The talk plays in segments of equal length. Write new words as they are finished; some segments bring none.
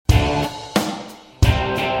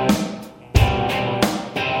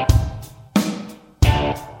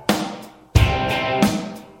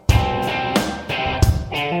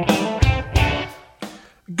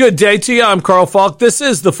Good day to you. I'm Carl Falk. This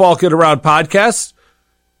is the Falk It Around podcast.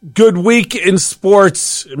 Good week in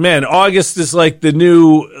sports. Man, August is like the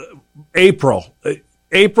new April.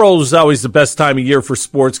 April is always the best time of year for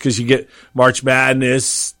sports because you get March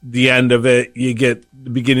Madness, the end of it. You get the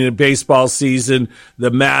beginning of baseball season, the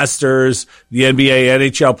Masters, the NBA,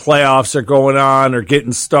 NHL playoffs are going on or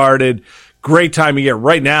getting started. Great time of year.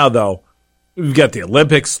 Right now, though, we've got the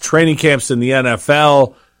Olympics, training camps in the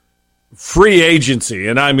NFL, free agency,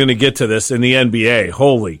 and I'm going to get to this in the NBA.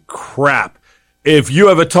 Holy crap. If you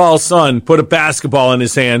have a tall son, put a basketball in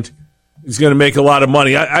his hand. He's going to make a lot of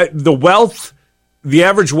money. The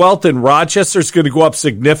average wealth in Rochester is going to go up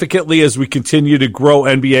significantly as we continue to grow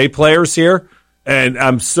NBA players here. And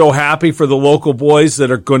I'm so happy for the local boys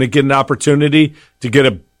that are going to get an opportunity to get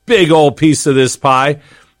a big old piece of this pie.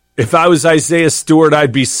 If I was Isaiah Stewart,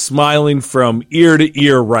 I'd be smiling from ear to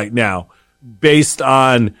ear right now based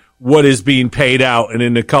on what is being paid out. And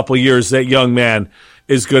in a couple of years, that young man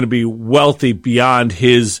is going to be wealthy beyond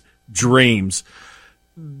his dreams.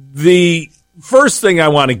 The first thing I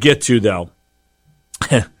want to get to, though,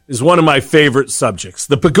 is one of my favorite subjects.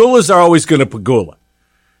 The Pegulas are always going to Pegula.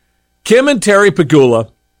 Kim and Terry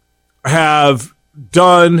Pegula have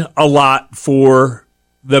done a lot for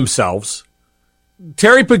themselves.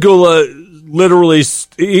 Terry Pegula, literally,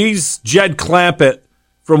 he's Jed Clampett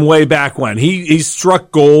from way back when. He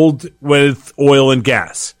struck gold with oil and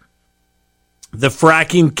gas. The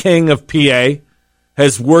fracking king of PA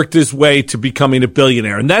has worked his way to becoming a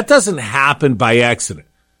billionaire, and that doesn't happen by accident.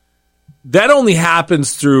 That only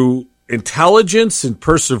happens through intelligence and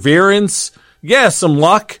perseverance. Yeah, some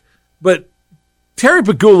luck, but Terry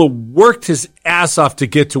Pegula worked his ass off to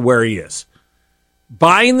get to where he is.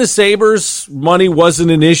 Buying the Sabres, money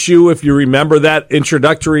wasn't an issue. If you remember that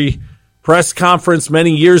introductory press conference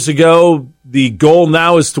many years ago, the goal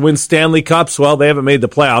now is to win Stanley Cups. Well, they haven't made the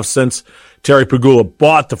playoffs since Terry Pegula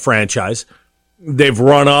bought the franchise. They've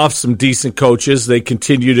run off some decent coaches. They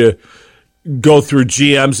continue to go through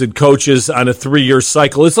GMs and coaches on a 3-year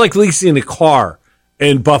cycle. It's like leasing a car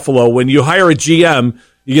in Buffalo. When you hire a GM,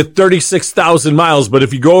 you get 36,000 miles, but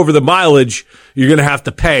if you go over the mileage, you're going to have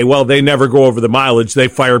to pay. Well, they never go over the mileage. They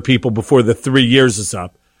fire people before the 3 years is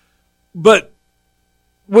up. But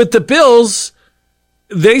with the Bills,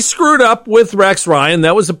 they screwed up with Rex Ryan.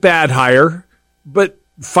 That was a bad hire. But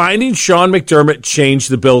finding Sean McDermott changed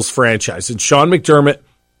the Bills franchise. And Sean McDermott,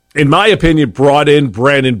 in my opinion, brought in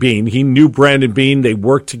Brandon Beane. He knew Brandon Beane. They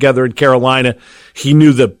worked together in Carolina. He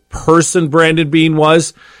knew the person Brandon Beane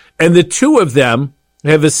was. And the two of them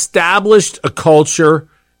have established a culture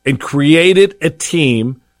and created a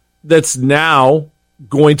team that's now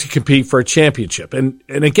going to compete for a championship. And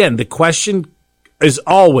again, the question is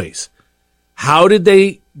always, how did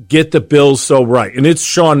they get the Bills so right? And it's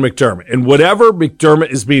Sean McDermott. And whatever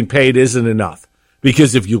McDermott is being paid isn't enough.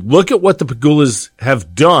 Because if you look at what the Pegulas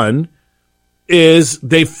have done, is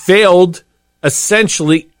they failed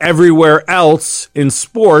essentially everywhere else in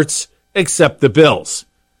sports except the Bills.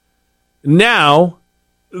 Now,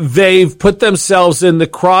 they've put themselves in the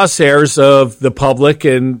crosshairs of the public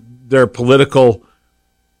and their political,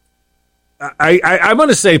 I'm going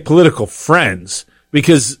to say political friends,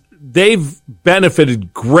 because they've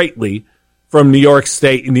benefited greatly from New York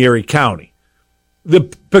State and Erie County. The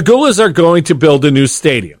Pegulas are going to build a new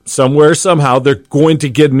stadium. Somewhere, somehow, they're going to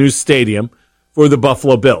get a new stadium for the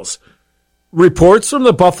Buffalo Bills. Reports from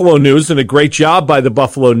the Buffalo News, and a great job by the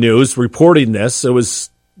Buffalo News reporting this. It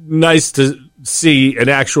was nice to see an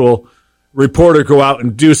actual reporter go out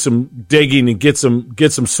and do some digging and get some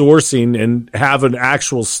sourcing and have an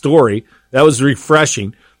actual story. That was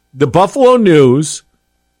refreshing. The Buffalo News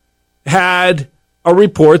had a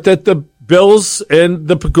report that the Bills and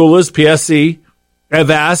the Pegulas, PSC, have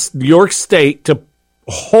asked New York State to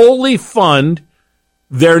wholly fund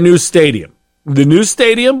their new stadium. The new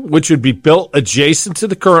stadium, which would be built adjacent to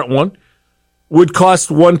the current one, would cost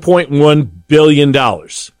 $1.1 billion.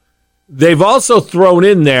 They've also thrown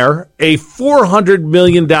in there a $400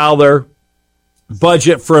 million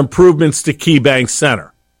budget for improvements to KeyBank Center.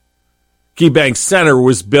 KeyBank Center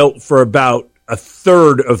was built for about a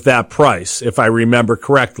third of that price, if I remember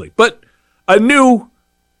correctly. But a new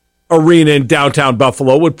arena in downtown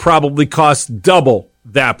Buffalo would probably cost double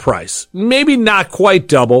that price. Maybe not quite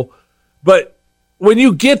double, but when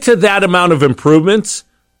you get to that amount of improvements,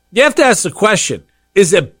 you have to ask the question,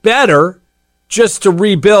 is it better just to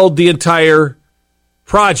rebuild the entire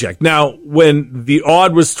project? Now, when the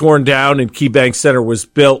Aud was torn down and KeyBank Center was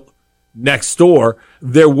built next door,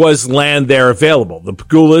 there was land there available. The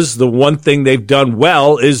Pegulas, the one thing they've done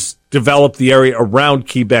well is develop the area around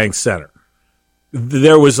KeyBank Center.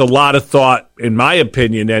 there was a lot of thought, in my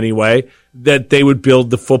opinion anyway, that they would build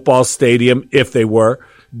the football stadium, if they were,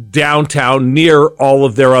 downtown near all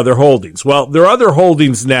of their other holdings. Well, their other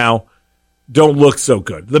holdings now don't look so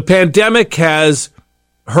good. The pandemic has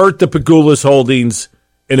hurt the Pegulas holdings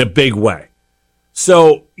in a big way.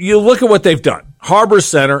 So you look at what they've done. Harbor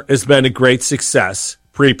Center has been a great success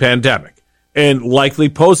pre-pandemic, and likely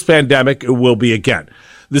post-pandemic it will be again.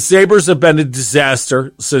 The Sabres have been a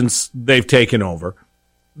disaster since they've taken over.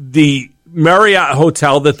 The Marriott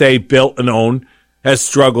Hotel that they built and own has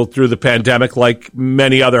struggled through the pandemic like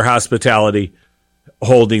many other hospitality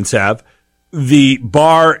holdings have. The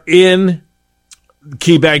bar in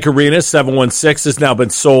KeyBank Arena, 716, has now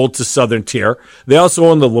been sold to Southern Tier. They also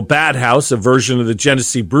own the Labatt House, a version of the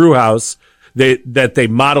Genesee Brew House that they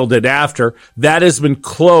modeled it after. That has been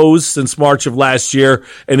closed since March of last year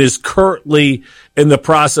and is currently in the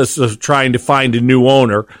process of trying to find a new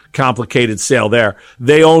owner. Complicated sale there.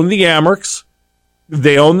 They own the Amerks.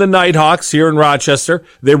 They own the Nighthawks here in Rochester.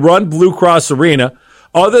 They run Blue Cross Arena.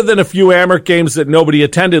 Other than a few Amerk games that nobody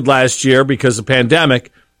attended last year because of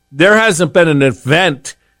pandemic, there hasn't been an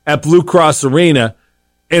event at Blue Cross Arena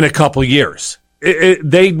in a couple years.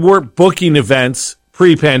 They weren't booking events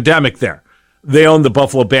pre-pandemic there. They own the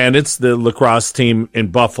Buffalo Bandits, the lacrosse team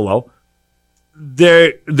in Buffalo.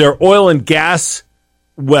 Their oil and gas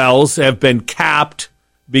wells have been capped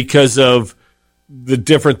because of the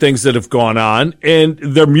different things that have gone on, and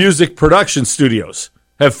their music production studios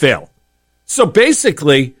have failed. So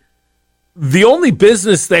basically, the only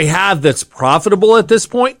business they have that's profitable at this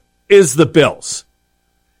point is the Bills.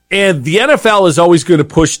 And the NFL is always going to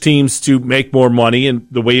push teams to make more money, and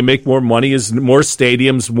the way you make more money is more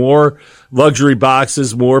stadiums, more luxury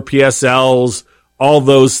boxes, more PSLs, all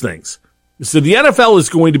those things. So the NFL is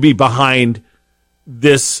going to be behind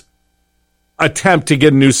this attempt to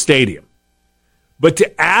get a new stadium. But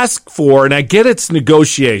to ask for, and I get it's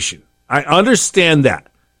negotiation, I understand that,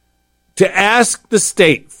 to ask the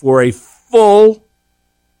state for a full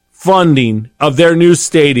funding of their new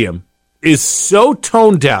stadium is so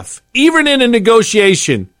tone deaf, even in a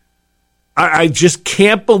negotiation. I just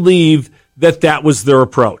can't believe that was their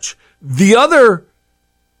approach. The other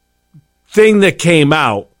thing that came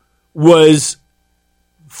out was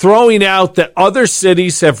throwing out that other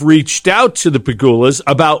cities have reached out to the Pegulas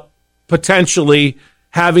about potentially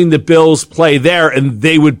having the Bills play there and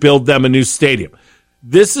they would build them a new stadium.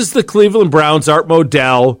 This is the Cleveland Browns, Art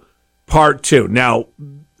Modell, part 2. Now,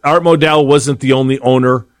 Art Modell wasn't the only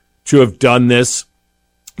owner to have done this.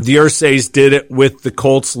 The Irsays did it with the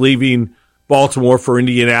Colts leaving Baltimore for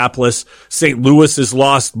Indianapolis. St. Louis has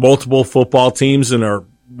lost multiple football teams and are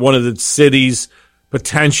one of the cities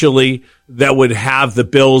potentially that would have the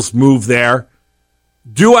Bills move there.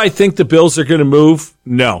 Do I think the Bills are going to move?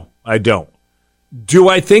 No, I don't. Do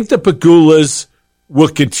I think the Pegulas will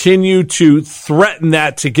continue to threaten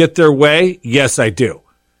that to get their way? Yes, I do.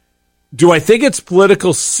 Do I think it's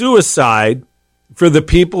political suicide for the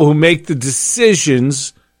people who make the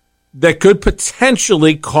decisions that could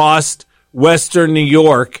potentially cost Western New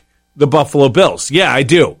York the Buffalo Bills? Yeah, I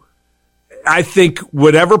do. I think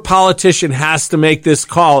whatever politician has to make this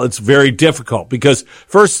call, it's very difficult because,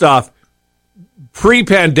 first off,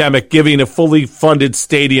 pre-pandemic, giving a fully funded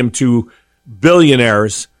stadium to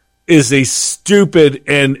billionaires is a stupid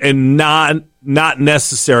and not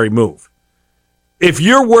necessary move. If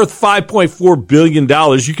you're worth $5.4 billion,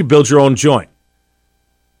 you can build your own joint.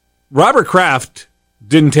 Robert Kraft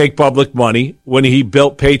didn't take public money when he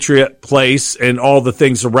built Patriot Place and all the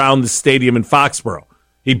things around the stadium in Foxborough.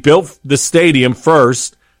 He built the stadium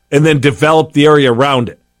first and then developed the area around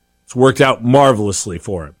it. It's worked out marvelously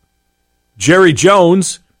for him. Jerry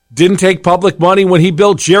Jones didn't take public money when he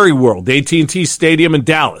built Jerry World, AT&T Stadium in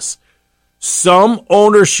Dallas. Some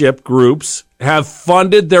ownership groups have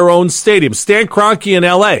funded their own stadium. Stan Kroenke in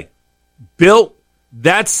L.A. built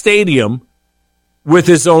that stadium with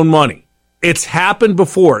his own money. It's happened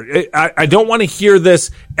before. I don't want to hear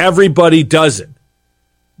this, everybody does it.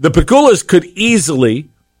 The Pegulas could easily,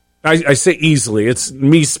 I say easily, it's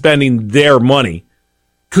me spending their money,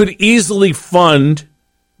 could easily fund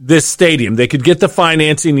this stadium. They could get the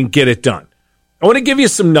financing and get it done. I want to give you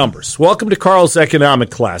some numbers. Welcome to Carl's economic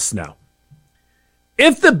class now.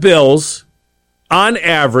 If the Bills, on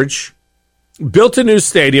average, built a new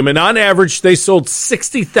stadium, and on average they sold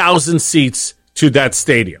 60,000 seats to that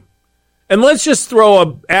stadium, and let's just throw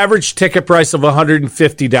an average ticket price of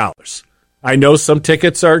 $150. I know some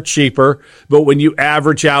tickets are cheaper, but when you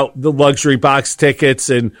average out the luxury box tickets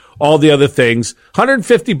and all the other things,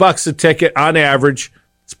 $150 a ticket on average,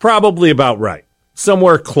 it's probably about right,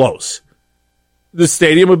 somewhere close. the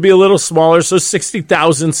stadium would be a little smaller, so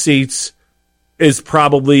 60,000 seats is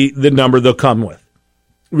probably the number they'll come with.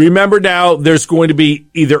 Remember now, there's going to be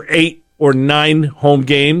either 8 or 9 home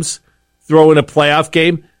games, throw in a playoff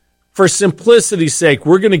game. For simplicity's sake,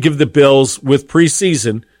 we're going to give the Bills, with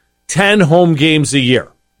preseason, 10 home games a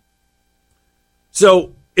year.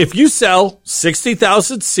 So if you sell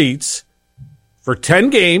 60,000 seats for 10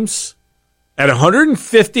 games at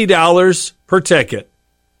 $150 per ticket,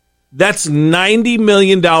 that's $90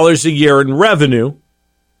 million a year in revenue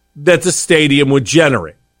that the stadium would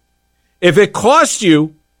generate. If it cost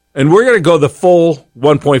you, and we're going to go the full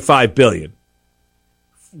 $1.5 billion,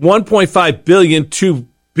 $1.5 billion to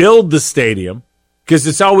build the stadium, because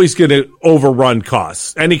it's always going to overrun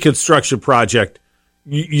costs. Any construction project,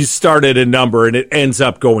 you start at a number and it ends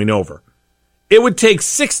up going over. It would take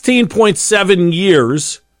 16.7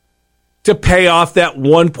 years to pay off that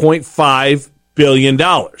 $1.5 billion.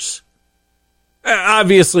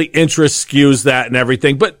 Obviously, interest skews that and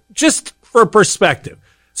everything, but just for perspective.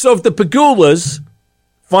 So if the Pegulas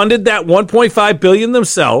funded that $1.5 billion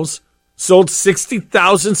themselves, sold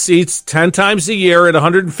 60,000 seats 10 times a year at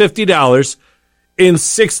 $150, in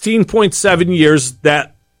 16.7 years,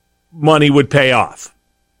 that money would pay off.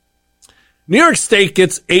 New York State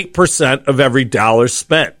gets 8% of every dollar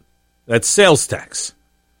spent. That's sales tax.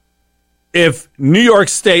 If New York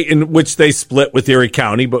State, in which they split with Erie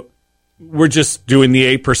County, but we're just doing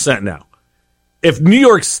the 8% now. If New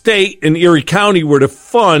York State and Erie County were to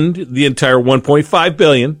fund the entire $1.5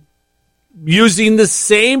 billion using the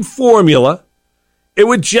same formula, it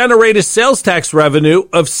would generate a sales tax revenue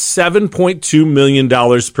of $7.2 million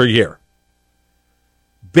per year.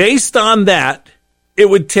 Based on that, it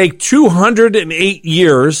would take 208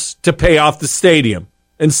 years to pay off the stadium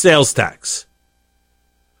in sales tax.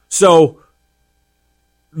 So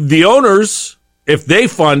the owners, if they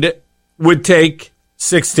fund it, would take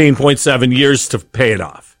 16.7 years to pay it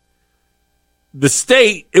off. The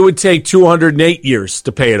state, it would take 208 years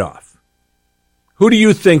to pay it off. Who do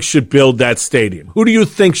you think should build that stadium? Who do you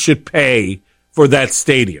think should pay for that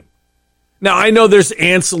stadium? Now, I know there's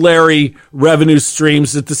ancillary revenue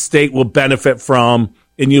streams that the state will benefit from,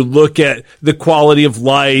 and you look at the quality of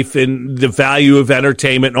life and the value of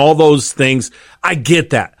entertainment and all those things. I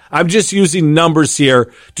get that. I'm just using numbers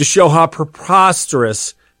here to show how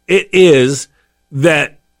preposterous it is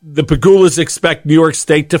that the Pegulas expect New York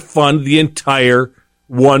State to fund the entire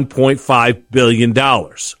 $1.5 billion,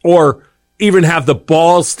 or even have the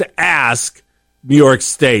balls to ask New York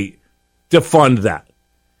State to fund that,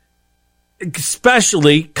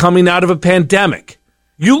 especially coming out of a pandemic.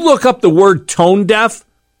 You look up the word tone deaf,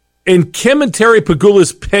 and Kim and Terry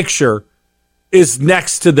Pegula's picture is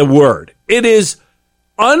next to the word. It is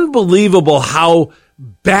unbelievable how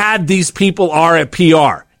bad these people are at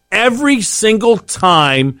PR. Every single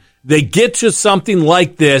time they get to something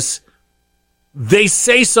like this, they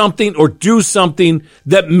say something or do something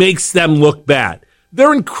that makes them look bad.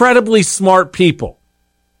 They're incredibly smart people,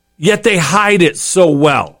 yet they hide it so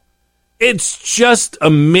well. It's just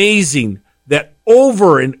amazing that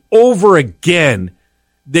over and over again,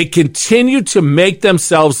 they continue to make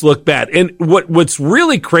themselves look bad. And what's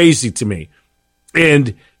really crazy to me,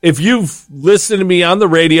 and if you've listened to me on the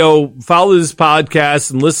radio, follow this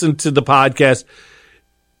podcast and listen to the podcast,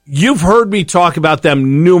 you've heard me talk about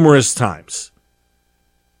them numerous times.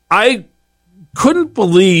 I couldn't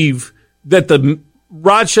believe that the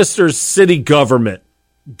Rochester city government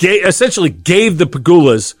essentially gave the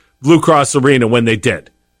Pegulas Blue Cross Arena when they did.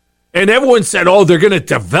 And everyone said, oh, they're going to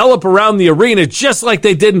develop around the arena just like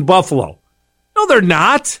they did in Buffalo. No, they're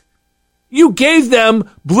not. You gave them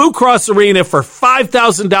Blue Cross Arena for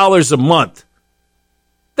 $5,000 a month.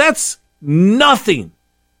 That's nothing.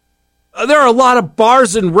 There are a lot of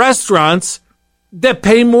bars and restaurants that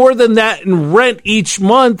pay more than that in rent each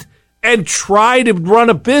month and try to run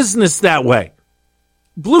a business that way.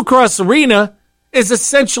 Blue Cross Arena is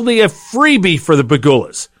essentially a freebie for the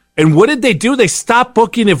Pegulas. And what did they do? They stopped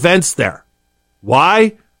booking events there.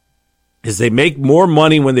 Why? Because they make more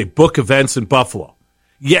money when they book events in Buffalo.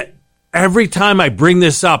 Yet, every time I bring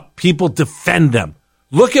this up, people defend them.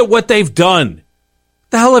 Look at what they've done.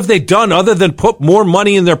 What the hell have they done other than put more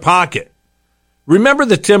money in their pocket? Remember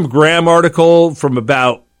the Tim Graham article from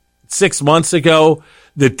about 6 months ago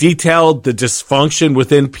that detailed the dysfunction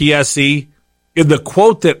within PSE? In the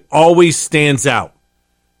quote that always stands out,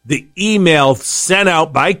 the email sent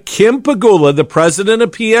out by Kim Pegula, the president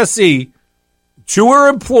of PSE, to her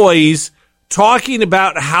employees talking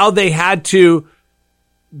about how they had to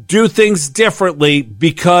do things differently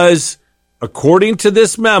because, according to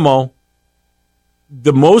this memo,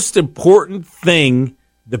 the most important thing,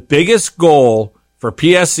 the biggest goal for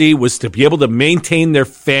PSE was to be able to maintain their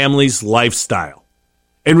family's lifestyle.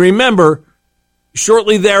 And remember,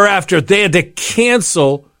 shortly thereafter, they had to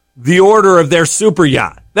cancel the order of their super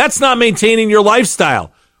yacht. That's not maintaining your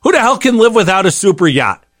lifestyle. Who the hell can live without a super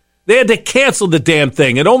yacht? They had to cancel the damn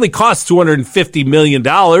thing. It only costs $250 million,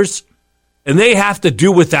 and they have to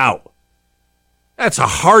do without. That's a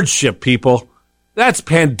hardship, people. That's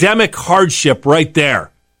pandemic hardship right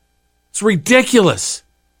there. It's ridiculous.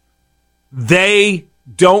 They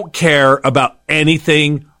don't care about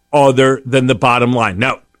anything other than the bottom line.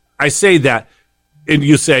 Now, I say that, and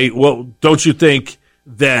you say, well, don't you think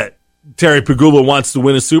that Terry Pegula wants to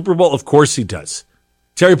win a Super Bowl? Of course he does.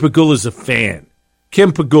 Terry Pegula is a fan.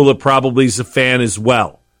 Kim Pegula probably is a fan as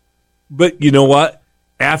well. But you know what?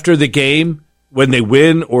 After the game, when they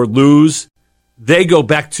win or lose, they go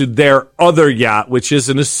back to their other yacht, which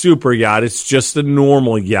isn't a super yacht. It's just a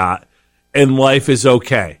normal yacht. And life is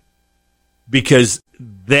okay. Because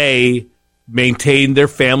they maintain their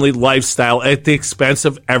family lifestyle at the expense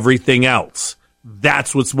of everything else.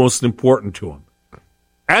 That's what's most important to them.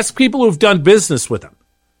 Ask people who've done business with them.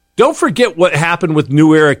 Don't forget what happened with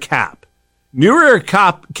New Era Cap. New Era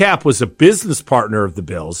Cap was a business partner of the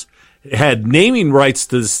Bills. It had naming rights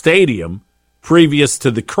to the stadium previous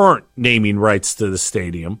to the current naming rights to the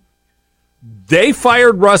stadium. They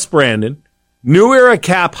fired Russ Brandon. New Era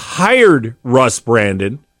Cap hired Russ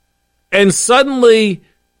Brandon. And suddenly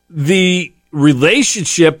the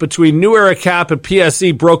relationship between New Era Cap and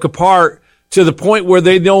PSE broke apart to the point where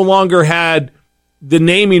they no longer had the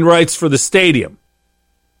naming rights for the stadium.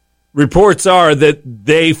 Reports are that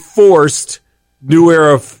they forced New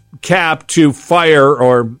Era Cap to fire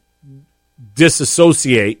or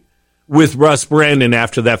disassociate with Russ Brandon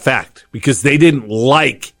after that fact because they didn't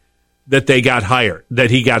like that he got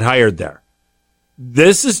hired there.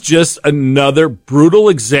 This is just another brutal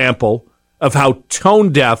example of how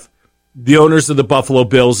tone deaf the owners of the Buffalo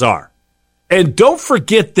Bills are. And don't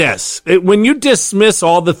forget this. When you dismiss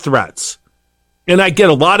all the threats, and I get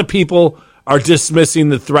a lot of people are dismissing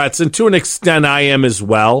the threats, and to an extent I am as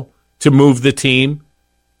well, to move the team.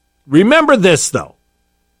 Remember this, though.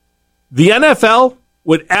 The NFL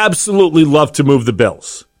would absolutely love to move the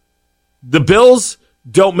Bills. The Bills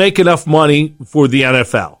don't make enough money for the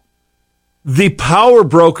NFL. The power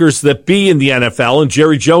brokers that be in the NFL, and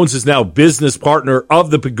Jerry Jones is now business partner of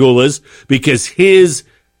the Pegulas because his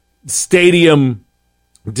stadium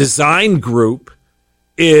design group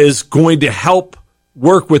is going to help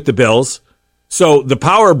work with the Bills. So the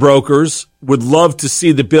power brokers would love to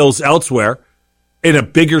see the Bills elsewhere in a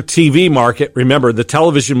bigger TV market. Remember, the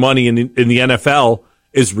television money in the NFL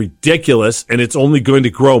is ridiculous, and it's only going to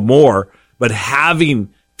grow more. But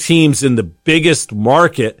having teams in the biggest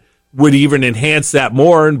market would even enhance that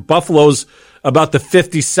more. And Buffalo's about the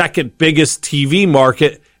 52nd biggest TV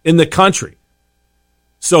market in the country.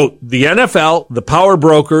 So the NFL, the power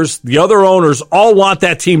brokers, the other owners all want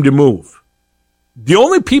that team to move. The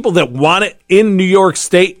only people that want it in New York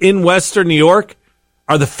State, in Western New York,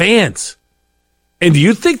 are the fans. And do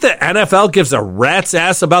you think the NFL gives a rat's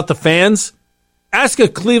ass about the fans? Ask a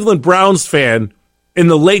Cleveland Browns fan in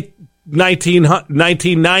the late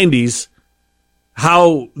 1990s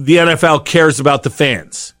how the NFL cares about the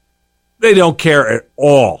fans. They don't care at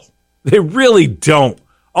all. They really don't.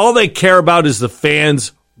 All they care about is the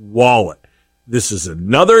fans' wallet. This is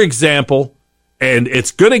another example, and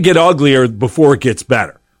it's going to get uglier before it gets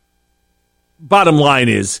better. Bottom line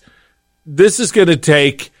is, this is going to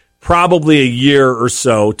take probably a year or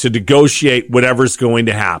so to negotiate whatever's going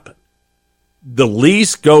to happen. The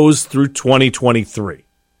lease goes through 2023.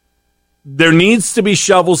 There needs to be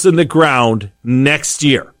shovels in the ground next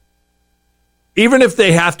year. Even if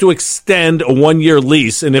they have to extend a one-year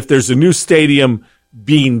lease, and if there's a new stadium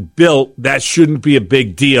being built, that shouldn't be a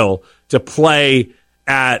big deal to play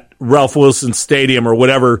at Ralph Wilson Stadium or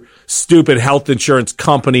whatever stupid health insurance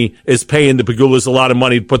company is paying the Pegulas a lot of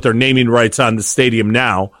money to put their naming rights on the stadium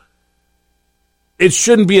now. It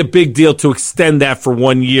shouldn't be a big deal to extend that for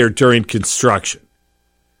 1 year during construction.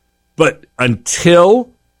 But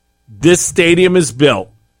until this stadium is built,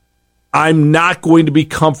 I'm not going to be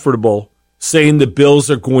comfortable saying the Bills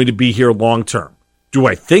are going to be here long term. Do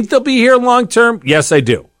I think they'll be here long term? Yes, I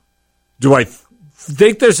do. Do I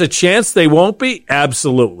think there's a chance they won't be?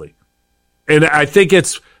 Absolutely. And I think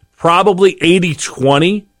it's probably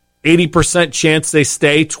 80-20, 80% chance they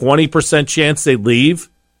stay, 20% chance they leave.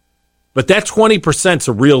 But that 20% is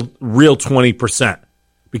a real 20%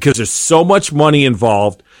 because there's so much money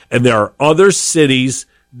involved, and there are other cities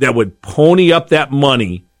that would pony up that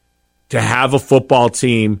money to have a football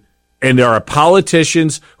team And there are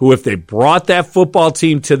politicians who, if they brought that football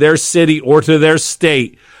team to their city or to their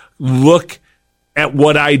state, look at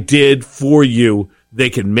what I did for you. They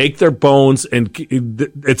can make their bones, and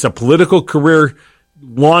it's a political career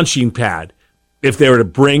launching pad if they were to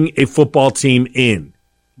bring a football team in.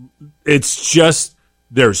 It's just,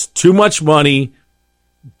 there's too much money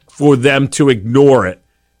for them to ignore it.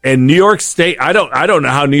 And New York State, I don't know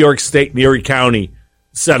how New York State and Erie County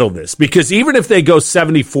settle this, because even if they go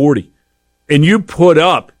 70-40 and you put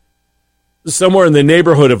up somewhere in the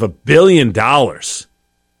neighborhood of $1 billion,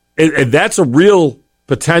 and that's a real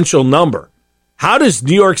potential number, how does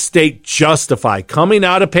New York State justify coming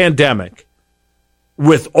out of pandemic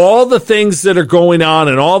with all the things that are going on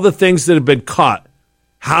and all the things that have been cut?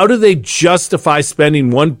 How do they justify spending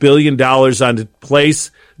 $1 billion on a place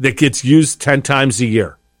that gets used 10 times a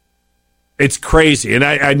year? It's crazy. And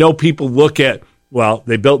I know people look at, well,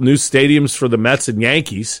 they built new stadiums for the Mets and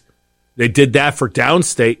Yankees. They did that for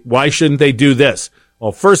downstate. Why shouldn't they do this?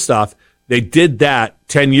 Well, first off, they did that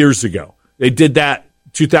 10 years ago. They did that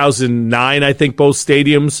 2009, I think both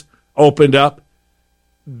stadiums opened up.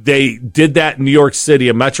 They did that in New York City,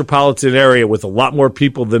 a metropolitan area with a lot more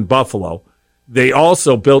people than Buffalo. They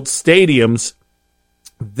also built stadiums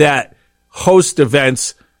that host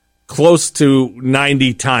events close to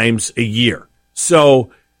 90 times a year.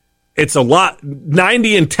 So it's a lot.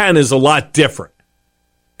 90 and 10 is a lot different.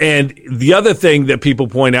 And the other thing that people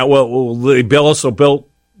point out, well, they also built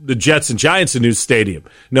the Jets and Giants a new stadium.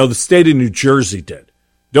 No, the state of New Jersey did.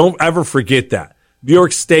 Don't ever forget that. New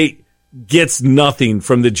York State gets nothing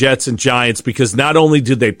from the Jets and Giants because not only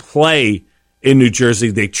do they play in New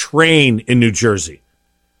Jersey, they train in New Jersey.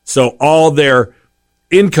 So all their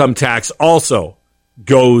income tax also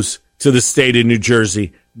goes to the state of New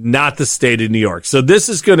Jersey, not the state of New York. So this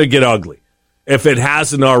is going to get ugly if it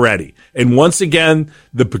hasn't already. And once again,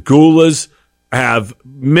 the Pegulas have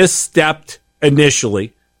misstepped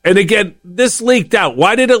initially. And again, this leaked out.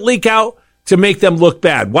 Why did it leak out? To make them look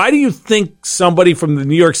bad. Why do you think somebody from the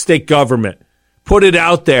New York State government put it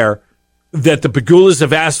out there that the Pegulas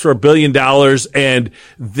have asked for $1 billion and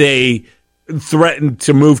they threatened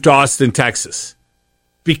to move to Austin, Texas?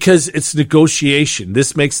 Because it's negotiation.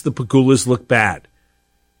 This makes the Pegulas look bad.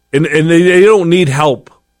 And they don't need help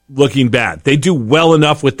looking bad. They do well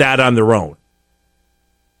enough with that on their own.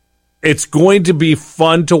 It's going to be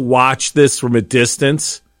fun to watch this from a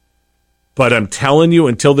distance. But I'm telling you,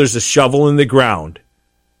 until there's a shovel in the ground,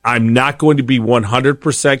 I'm not going to be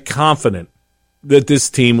 100% confident that this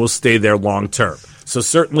team will stay there long term. So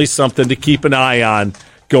certainly something to keep an eye on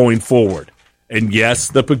going forward. And yes,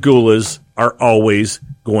 the Pegulas are always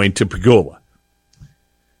going to Pegula.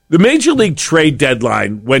 The Major League trade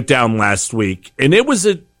deadline went down last week, and it was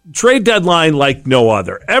a trade deadline like no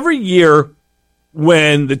other. Every year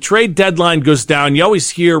when the trade deadline goes down, you always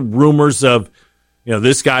hear rumors of,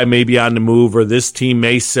 this guy may be on the move, or this team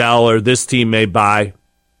may sell, or this team may buy.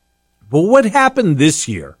 But what happened this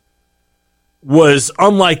year was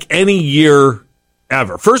unlike any year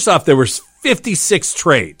ever. First off, there was 56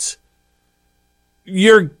 trades.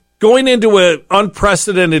 You're going into an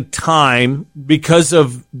unprecedented time because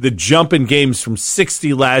of the jump in games from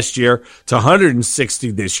 60 last year to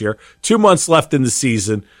 160 this year. 2 months left in the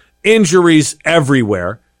season. Injuries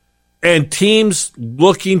everywhere. And teams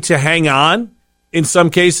looking to hang on, in some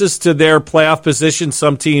cases, to their playoff position.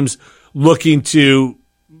 Some teams looking to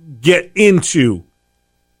get into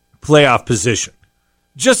playoff position.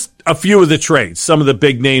 Just a few of the trades, some of the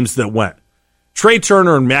big names that went. Trey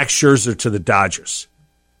Turner and Max Scherzer to the Dodgers.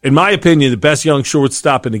 In my opinion, the best young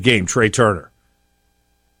shortstop in the game, Trey Turner.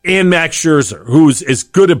 And Max Scherzer, who's as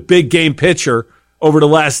good a big game pitcher over the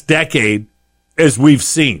last decade as we've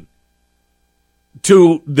seen.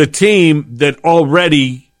 To the team that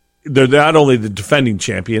already, they're not only the defending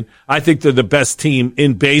champion, I think they're the best team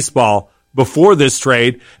in baseball before this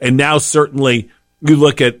trade. And now certainly you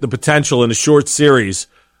look at the potential in a short series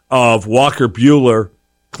of Walker Buehler,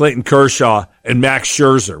 Clayton Kershaw, and Max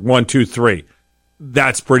Scherzer, 1, 2, 3.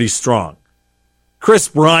 That's pretty strong. Chris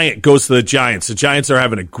Bryant goes to the Giants. The Giants are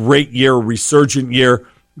having a great year, a resurgent year.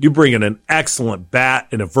 You bring in an excellent bat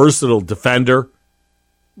and a versatile defender.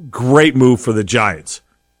 Great move for the Giants.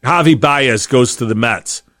 Javi Baez goes to the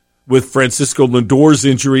Mets. With Francisco Lindor's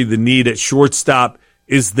injury, the need at shortstop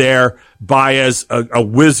is there. Baez, a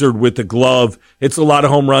wizard with the glove, hits a lot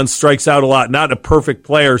of home runs, strikes out a lot. Not a perfect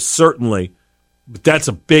player, certainly, but that's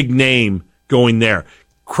a big name going there.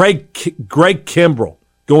 Greg Kimbrell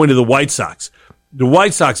going to the White Sox. The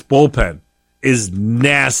White Sox bullpen is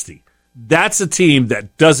nasty. That's a team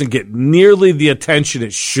that doesn't get nearly the attention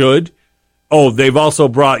it should. Oh, they've also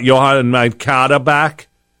brought Yohan Moncada back.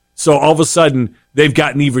 So all of a sudden, they've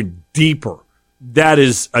gotten even deeper. That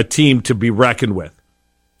is a team to be reckoned with.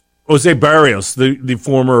 Jose Barrios, the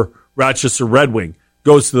former Rochester Red Wing,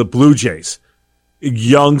 goes to the Blue Jays. A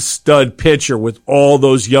young stud pitcher with all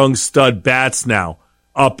those young stud bats now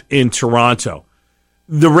up in Toronto.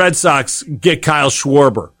 The Red Sox get Kyle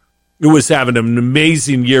Schwarber, who was having an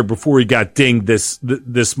amazing year before he got dinged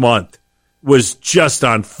this month, was just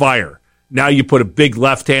on fire. Now you put a big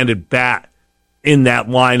left-handed bat in that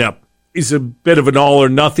lineup. He's a bit of an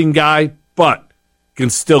all-or-nothing guy, but can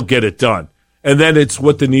still get it done. And then it's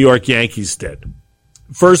what the New York Yankees did.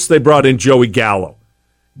 First, they brought in Joey Gallo.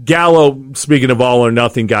 Gallo, speaking of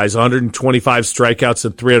all-or-nothing guys, 125 strikeouts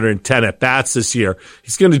and 310 at-bats this year.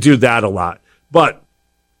 He's going to do that a lot. But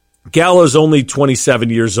Gallo's only 27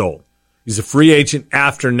 years old. He's a free agent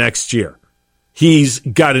after next year. He's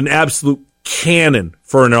got an absolute cannon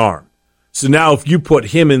for an arm. So now if you put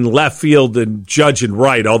him in left field and Judge in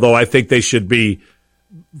right, although I think they should be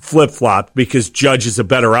flip-flopped because Judge is a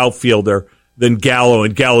better outfielder than Gallo,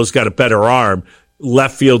 and Gallo's got a better arm.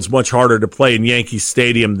 Left field's much harder to play in Yankee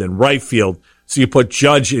Stadium than right field. So you put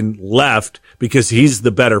Judge in left because he's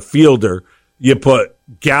the better fielder. You put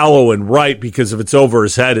Gallo in right because if it's over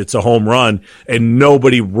his head, it's a home run, and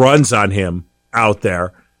nobody runs on him out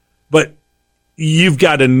there. But you've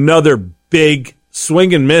got another big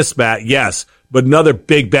swing and miss bat, yes, but another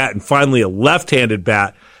big bat and finally a left-handed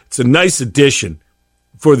bat. It's a nice addition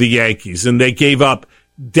for the Yankees, and they gave up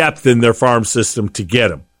depth in their farm system to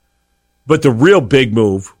get him. But the real big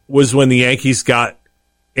move was when the Yankees got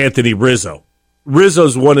Anthony Rizzo.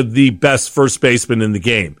 Rizzo's one of the best first basemen in the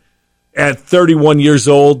game. At 31 years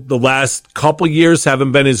old, the last couple years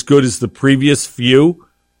haven't been as good as the previous few.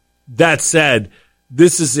 That said,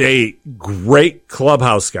 this is a great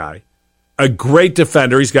clubhouse guy, a great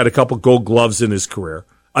defender. He's got a couple gold gloves in his career.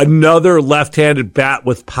 Another left-handed bat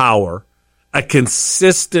with power, a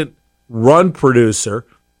consistent run producer,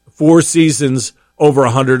 4 seasons, over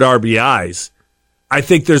 100 RBIs. I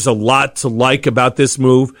think there's a lot to like about this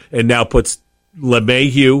move, and now puts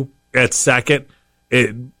LeMahieu at second.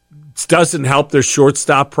 It doesn't help their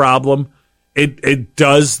shortstop problem. It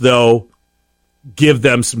does, though, give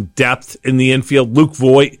them some depth in the infield. Luke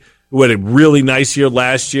Voigt, who had a really nice year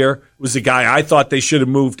last year, was a guy I thought they should have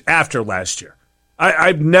moved after last year.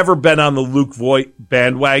 I've never been on the Luke Voigt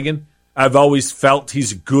bandwagon. I've always felt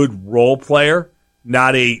he's a good role player,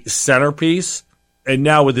 not a centerpiece. And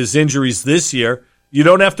now with his injuries this year, you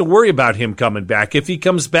don't have to worry about him coming back. If he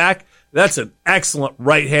comes back, that's an excellent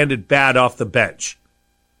right-handed bat off the bench.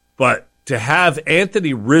 But to have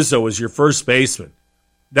Anthony Rizzo as your first baseman,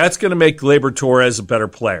 that's going to make Gleyber Torres a better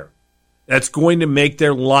player. That's going to make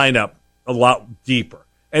their lineup a lot deeper.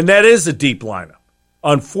 And that is a deep lineup.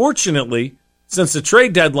 Unfortunately, since the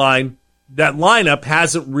trade deadline, that lineup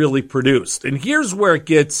hasn't really produced. And here's where it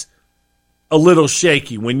gets a little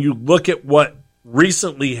shaky when you look at what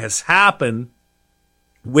recently has happened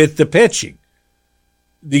with the pitching.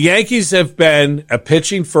 The Yankees have been a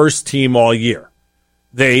pitching first team all year.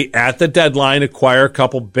 They, at the deadline, acquire a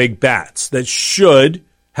couple big bats that should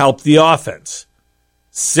help the offense.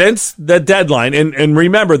 Since the deadline, and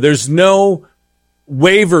remember, there's no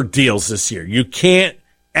waiver deals this year. You can't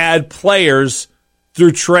add players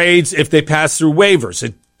through trades if they pass through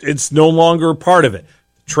waivers. It's no longer a part of it.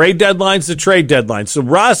 Trade deadline's the trade deadline. So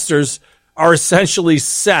rosters are essentially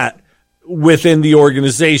set within the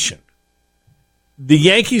organization. The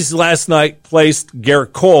Yankees last night placed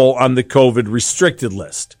Garrett Cole on the COVID restricted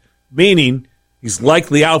list, meaning he's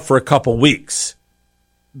likely out for a couple weeks.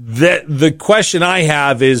 The question I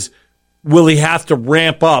have is, will he have to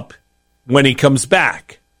ramp up when he comes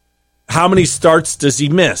back? How many starts does he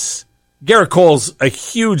miss? Garrett Cole's a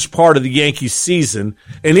huge part of the Yankees season,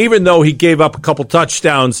 and even though he gave up a couple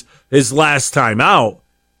touchdowns his last time out,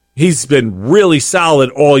 he's been really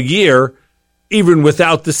solid all year, even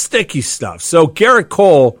without the sticky stuff. So Garrett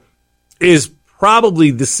Cole is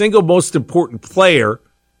probably the single most important player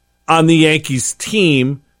on the Yankees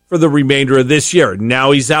team for the remainder of this year.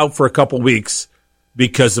 Now he's out for a couple weeks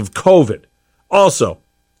because of COVID. Also,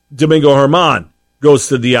 Domingo Germán goes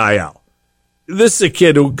to the IL. This is a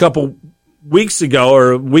kid who a couple weeks ago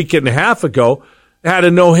or a week and a half ago had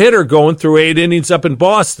a no-hitter going through 8 innings up in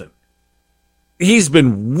Boston. He's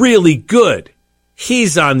been really good.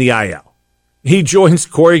 He's on the IL. He joins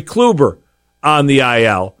Corey Kluber on the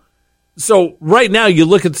IL. So right now you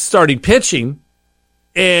look at the starting pitching,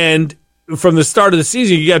 and from the start of the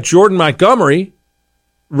season, you got Jordan Montgomery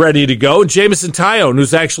ready to go, and Jameson Taillon,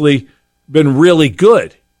 who's actually been really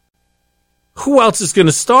good. Who else is going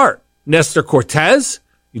to start? Nestor Cortez?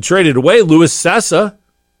 You traded away Luis Cessa.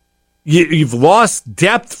 You've lost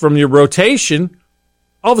depth from your rotation.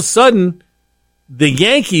 All of a sudden, the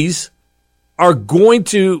Yankees are going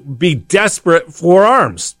to be desperate for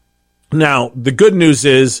arms. Now, the good news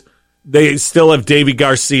is they still have Davy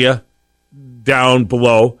Garcia down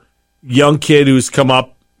below, young kid who's come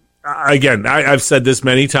up. Again, I've said this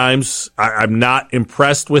many times. I'm not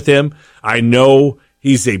impressed with him. I know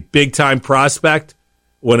he's a big-time prospect.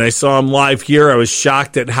 When I saw him live here, I was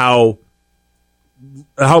shocked at how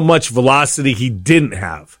much velocity he didn't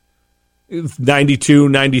have. 92,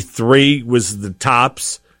 93 was the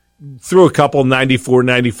tops. Threw a couple 94,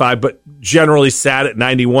 95, but generally sat at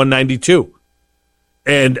 91, 92.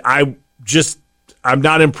 And I'm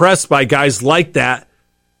not impressed by guys like that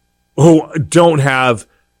who don't have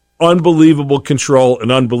unbelievable control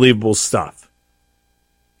and unbelievable stuff.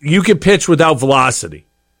 You can pitch without velocity,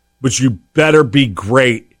 but you better be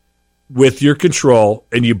great with your control,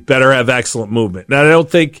 and you better have excellent movement. Now, I don't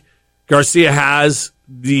think Garcia has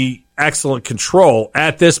the excellent control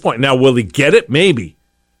at this point. Now, will he get it? Maybe.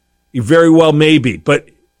 He very well may be. But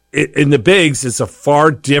in the bigs, it's a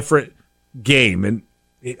far different game, and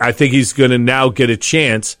I think he's going to now get a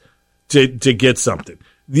chance to get something.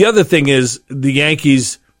 The other thing is the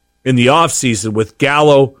Yankees in the offseason, with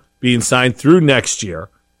Gallo being signed through next year,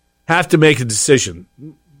 have to make a decision.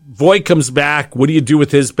 Voit comes back. What do you do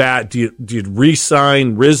with his bat? Do you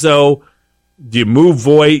re-sign Rizzo? Do you move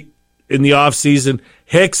Voit in the offseason?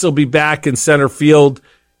 Hicks will be back in center field.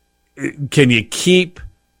 Can you keep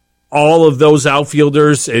all of those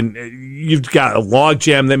outfielders? And you've got a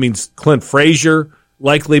logjam. That means Clint Frazier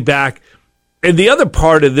likely back. And the other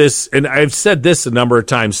part of this, and I've said this a number of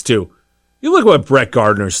times too, you look at what Brett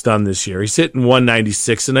Gardner's done this year. He's hitting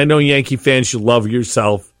 196, and I know Yankee fans, you love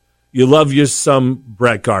yourself. You love some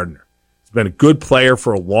Brett Gardner. He's been a good player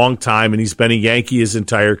for a long time, and he's been a Yankee his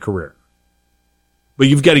entire career. But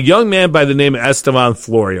you've got a young man by the name of Estevan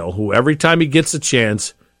Florial, who every time he gets a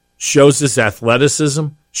chance shows his athleticism,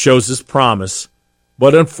 shows his promise.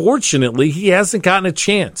 But unfortunately, he hasn't gotten a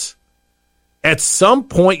chance. At some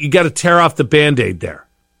point, you got to tear off the Band-Aid there.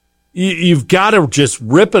 You've got to just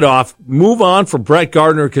rip it off, move on from Brett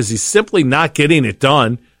Gardner because he's simply not getting it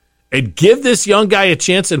done, and give this young guy a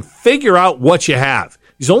chance and figure out what you have.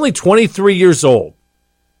 He's only 23 years old,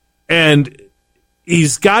 and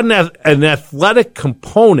he's got an athletic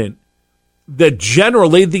component that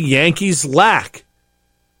generally the Yankees lack.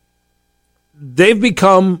 They've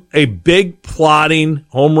become a big, plodding,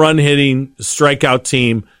 home run hitting, strikeout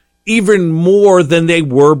team even more than they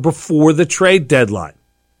were before the trade deadline.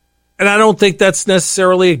 And I don't think that's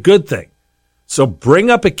necessarily a good thing. So bring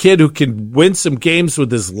up a kid who can win some games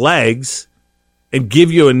with his legs and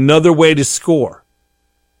give you another way to score.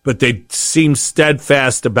 But they seem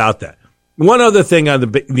steadfast about that. One other thing on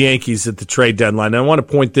the Yankees at the trade deadline, I want to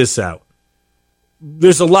point this out.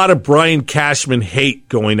 There's a lot of Brian Cashman hate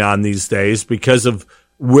going on these days because of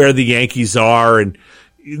where the Yankees are, and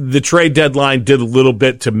the trade deadline did a little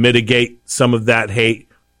bit to mitigate some of that hate.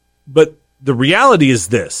 But the reality is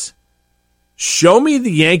this. Show me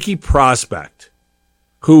the Yankee prospect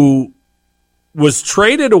who was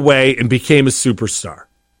traded away and became a superstar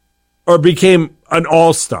or became an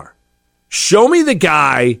all-star. Show me the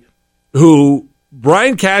guy who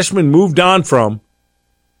Brian Cashman moved on from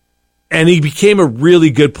and he became a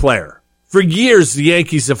really good player. For years, the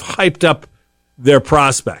Yankees have hyped up their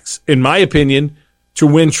prospects, in my opinion, to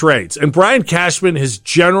win trades. And Brian Cashman has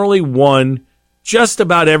generally won just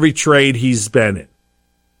about every trade he's been in.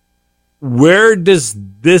 Where does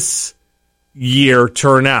this year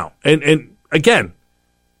turn out? And again,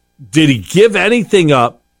 did he give anything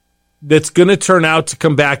up that's going to turn out to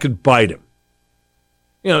come back and bite him?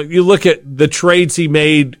 You know, you look at the trades he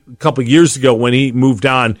made a couple of years ago when he moved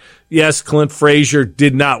on. Yes, Clint Frazier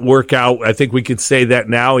did not work out. I think we could say that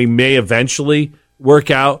now. He may eventually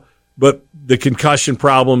work out, but the concussion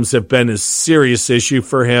problems have been a serious issue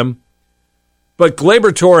for him. But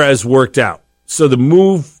Gleyber Torres worked out. So the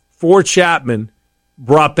move for Chapman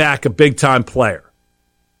brought back a big-time player.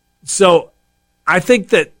 So I think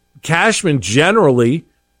that Cashman generally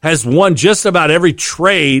has won just about every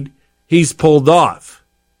trade he's pulled off.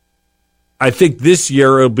 I think this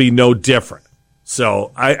year it'll be no different.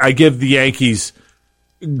 So I give the Yankees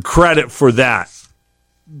credit for that.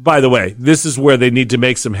 By the way, this is where they need to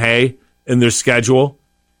make some hay in their schedule.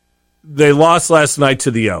 They lost last night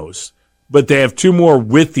to the O's, but they have two more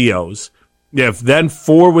with the O's. They have then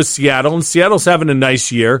 4 with Seattle, and Seattle's having a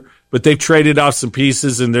nice year, but they've traded off some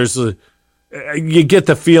pieces, and you get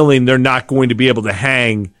the feeling they're not going to be able to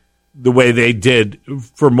hang the way they did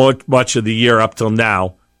for much of the year up till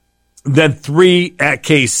now. Then 3 at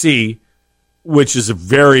KC, which is a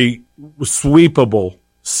very sweepable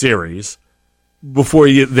series, before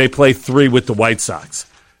they play 3 with the White Sox.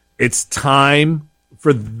 It's time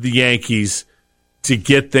for the Yankees to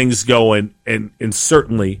get things going and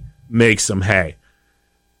certainly make some hay.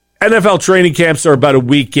 NFL training camps are about a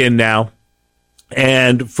week in now,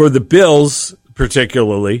 and for the Bills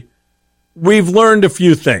particularly, we've learned a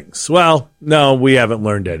few things. Well, no, we haven't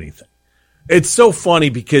learned anything. It's so funny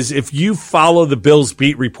because if you follow the Bills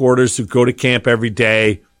beat reporters who go to camp every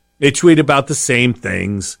day, they tweet about the same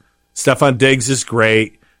things. Stephon Diggs is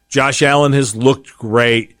great. Josh Allen has looked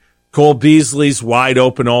great. Cole Beasley's wide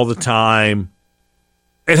open all the time.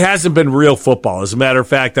 It hasn't been real football. As a matter of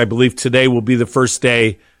fact, I believe today will be the first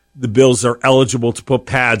day the Bills are eligible to put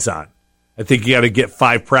pads on. I think you got to get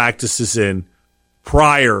 5 practices in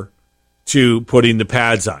prior to putting the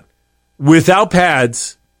pads on. Without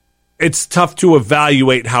pads, it's tough to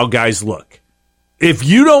evaluate how guys look. If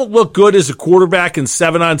you don't look good as a quarterback in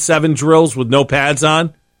 7-on-7 drills with no pads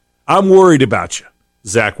on, I'm worried about you,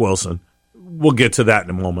 Zach Wilson. We'll get to that in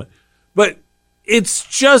a moment. But it's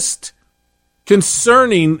just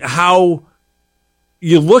concerning how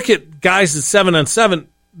you look at guys at 7-on-7,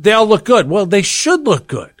 they all look good. Well, they should look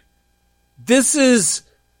good. This is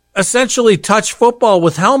essentially touch football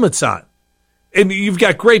with helmets on. And you've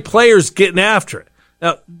got great players getting after it.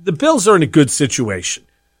 Now, the Bills are in a good situation.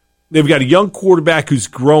 They've got a young quarterback who's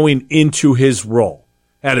growing into his role.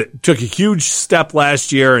 Took a huge step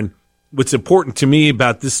last year, and what's important to me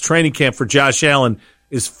about this training camp for Josh Allen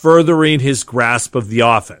is furthering his grasp of the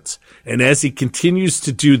offense. And as he continues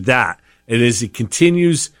to do that, and as he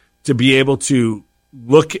continues to be able to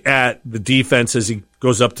look at the defense as he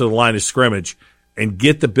goes up to the line of scrimmage and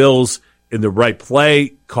get the Bills in the right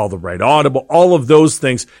play, call the right audible, all of those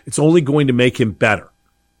things, it's only going to make him better.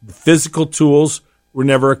 The physical tools were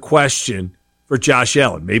never a question for Josh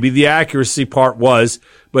Allen. Maybe the accuracy part was,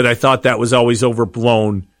 but I thought that was always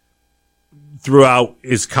overblown throughout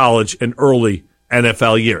his college and early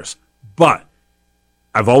NFL years. But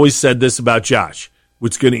I've always said this about Josh,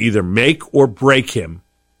 what's going to either make or break him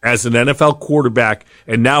as an NFL quarterback,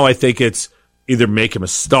 and now I think it's either make him a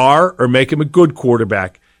star or make him a good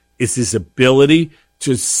quarterback, is his ability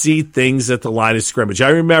to see things at the line of scrimmage. I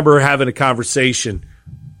remember having a conversation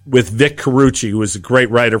with Vic Carucci, who was a great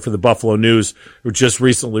writer for the Buffalo News, who just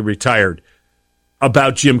recently retired,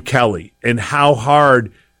 about Jim Kelly and how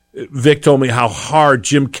hard, Vic told me how hard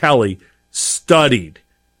Jim Kelly studied.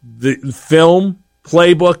 The film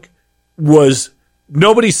playbook was,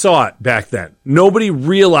 nobody saw it back then. Nobody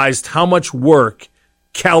realized how much work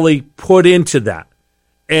Kelly put into that.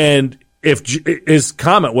 And if his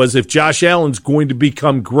comment was, if Josh Allen's going to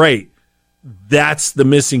become great, that's the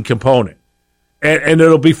missing component. And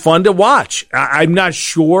it'll be fun to watch. I'm not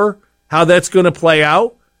sure how that's going to play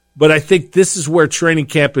out, but I think this is where training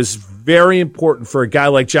camp is very important for a guy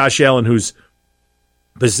like Josh Allen, whose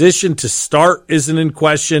position to start isn't in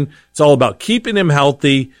question. It's all about keeping him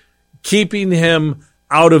healthy, keeping him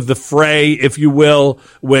out of the fray, if you will,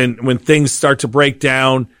 when things start to break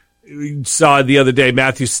down. You saw the other day,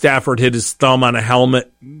 Matthew Stafford hit his thumb on a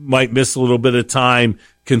helmet, might miss a little bit of time,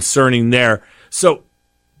 concerning there. So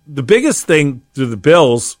the biggest thing to the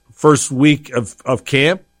Bills first week of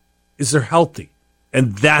camp is they're healthy,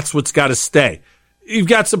 and that's what's got to stay. You've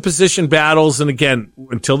got some position battles, and again,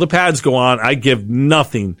 until the pads go on, I give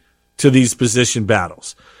nothing to these position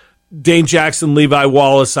battles. Dane Jackson, Levi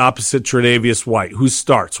Wallace opposite Tre'Davious White. Who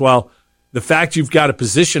starts? Well, the fact you've got a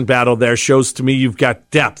position battle there shows to me you've got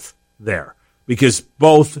depth there, because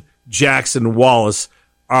both Jackson and Wallace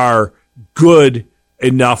are good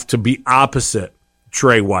enough to be opposite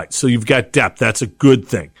Trey White. So you've got depth. That's a good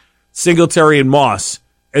thing. Singletary and Moss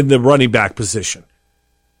in the running back position.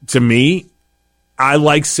 To me, I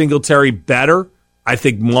like Singletary better. I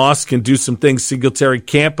think Moss can do some things Singletary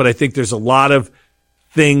can't, but I think there's a lot of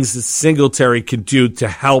things that Singletary can do to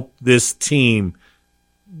help this team.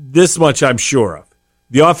 This much I'm sure of.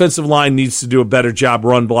 The offensive line needs to do a better job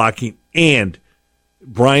run blocking, and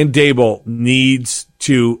Brian Daboll needs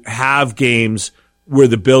to have games where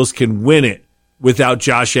the Bills can win it without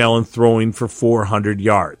Josh Allen throwing for 400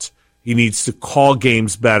 yards. He needs to call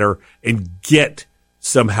games better and get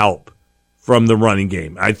some help from the running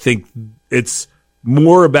game. I think it's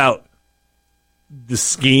more about the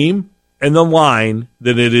scheme and the line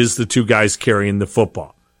than it is the two guys carrying the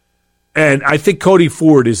football. And I think Cody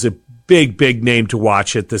Ford is a big, big name to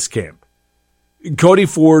watch at this camp. Cody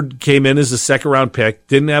Ford came in as a second-round pick,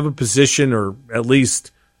 didn't have a position, or at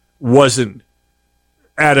least wasn't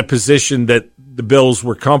at a position that the Bills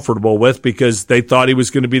were comfortable with because they thought he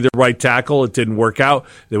was going to be the right tackle. It didn't work out.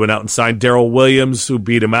 They went out and signed Darrell Williams, who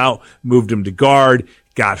beat him out, moved him to guard,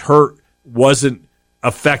 got hurt, wasn't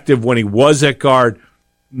effective when he was at guard.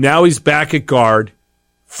 Now he's back at guard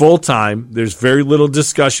full-time. There's very little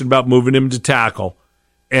discussion about moving him to tackle.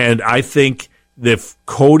 And I think that if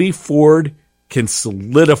Cody Ford can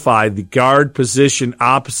solidify the guard position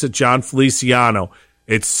opposite John Feliciano,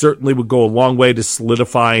 it certainly would go a long way to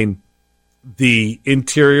solidifying the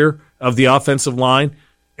interior of the offensive line,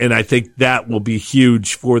 and I think that will be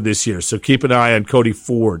huge for this year. So keep an eye on Cody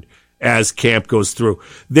Ford as camp goes through.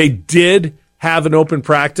 They did have an open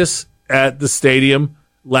practice at the stadium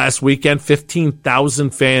last weekend. 15,000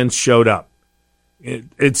 fans showed up.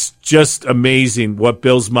 It's just amazing what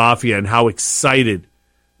Bills Mafia and how excited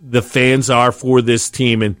the fans are for this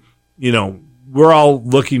team. And, you know, we're all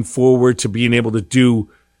looking forward to being able to do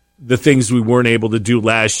the things we weren't able to do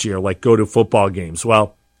last year, like go to football games.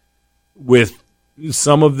 Well, with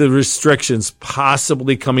some of the restrictions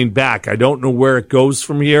possibly coming back, I don't know where it goes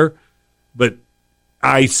from here, but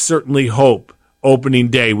I certainly hope opening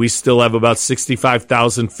day we still have about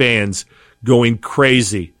 65,000 fans going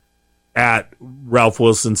crazy at Ralph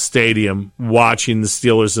Wilson Stadium watching the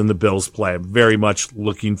Steelers and the Bills play. I'm very much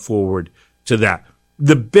looking forward to that.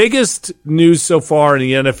 The biggest news so far in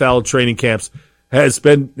the NFL training camps has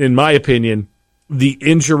been, in my opinion, the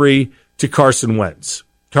injury to Carson Wentz.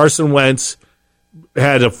 Carson Wentz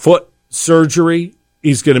had a foot surgery.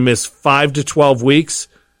 He's going to miss 5 to 12 weeks.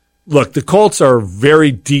 Look, the Colts are a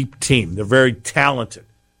very deep team. They're very talented.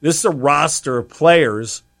 This is a roster of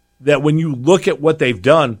players that when you look at what they've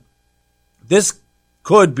done, this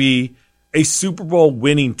could be a Super Bowl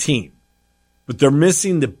winning team. But they're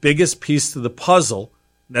missing the biggest piece to the puzzle.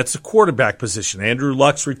 That's the quarterback position. Andrew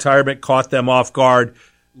Luck's retirement caught them off guard.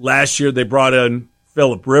 Last year, they brought in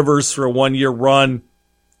Phillip Rivers for a one-year run.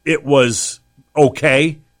 It was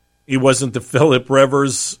okay. He wasn't the Phillip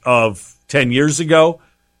Rivers of 10 years ago,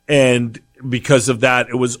 and because of that,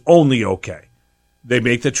 it was only okay. They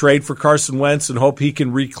make the trade for Carson Wentz and hope he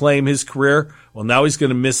can reclaim his career. Well, now he's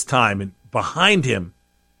going to miss time, and behind him,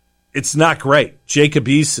 it's not great. Jacob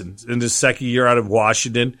Eason in his second year out of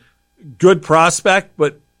Washington. Good prospect,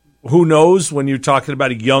 but who knows when you're talking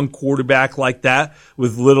about a young quarterback like that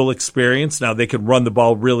with little experience. Now, they can run the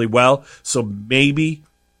ball really well, so maybe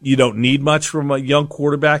you don't need much from a young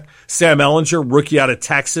quarterback. Sam Ehlinger, rookie out of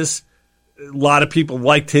Texas. A lot of people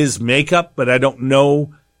liked his makeup, but I don't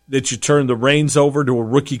know that you turn the reins over to a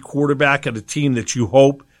rookie quarterback at a team that you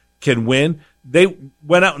hope can win. They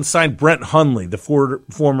went out and signed Brent Hundley, the former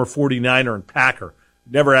 49er and Packer.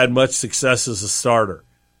 Never had much success as a starter.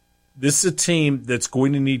 This is a team that's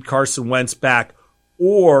going to need Carson Wentz back,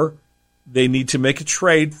 or they need to make a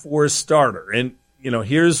trade for a starter. And, you know,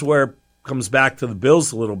 here's where it comes back to the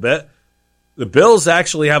Bills a little bit. The Bills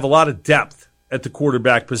actually have a lot of depth at the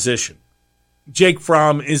quarterback position. Jake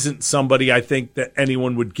Fromm isn't somebody I think that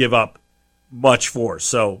anyone would give up much for,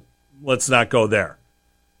 so let's not go there.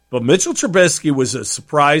 But Mitchell Trubisky was a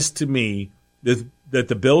surprise to me that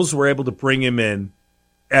the Bills were able to bring him in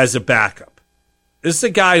as a backup. This is a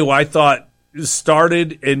guy who I thought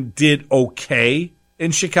started and did okay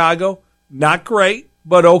in Chicago. Not great,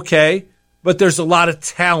 but okay. But there's a lot of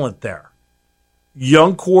talent there.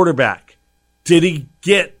 Young quarterback. Did he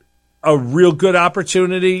get a real good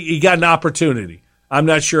opportunity? He got an opportunity. I'm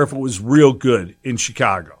not sure if it was real good in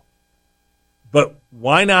Chicago. But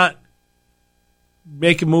why not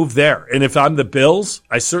make a move there? And if I'm the Bills,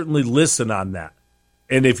 I certainly listen on that.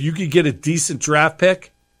 And if you could get a decent draft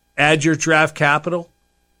pick, add your draft capital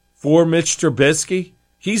for Mitch Trubisky,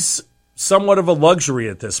 he's somewhat of a luxury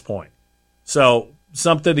at this point. So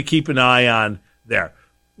something to keep an eye on there.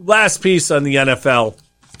 Last piece on the NFL,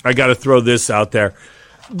 I got to throw this out there.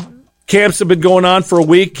 Camps have been going on for a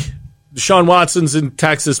week. Deshaun Watson's in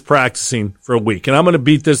Texas practicing for a week. And I'm going to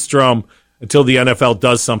beat this drum until the NFL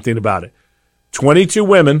does something about it. 22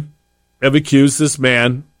 women have accused this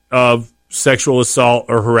man of sexual assault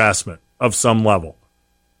or harassment of some level.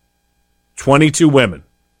 22 women.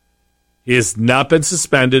 He has not been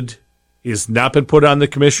suspended. He has not been put on the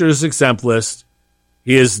commissioner's exempt list.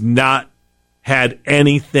 He has not had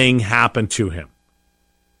anything happen to him.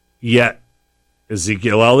 Yet,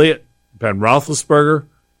 Ezekiel Elliott, Ben Roethlisberger,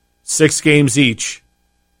 6 games each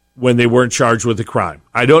when they weren't charged with a crime.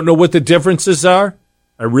 I don't know what the differences are.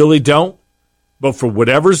 I really don't. But for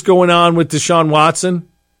whatever's going on with Deshaun Watson,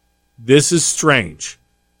 this is strange.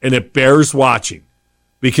 And it bears watching.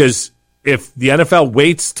 Because if the NFL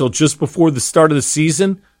waits till just before the start of the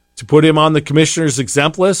season to put him on the commissioner's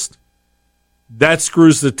exempt list, that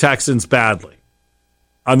screws the Texans badly.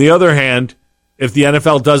 On the other hand, if the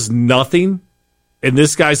NFL does nothing and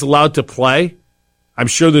this guy's allowed to play, I'm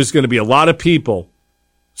sure there's going to be a lot of people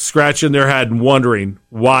scratching their head and wondering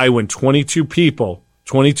why, when 22 people,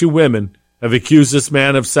 22 women, have accused this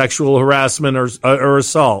man of sexual harassment or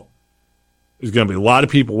assault, there's going to be a lot of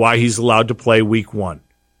people why he's allowed to play week 1.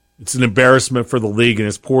 It's an embarrassment for the league, and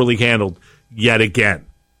it's poorly handled yet again.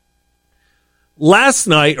 Last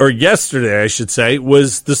night, or yesterday, I should say,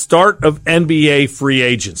 was the start of NBA free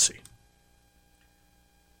agency.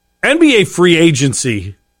 NBA free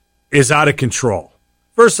agency is out of control.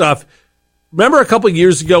 First off, remember a couple of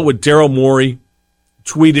years ago when Daryl Morey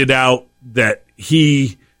tweeted out that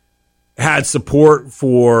he had support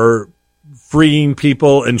for freeing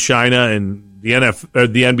people in China, and the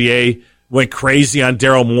NBA went crazy on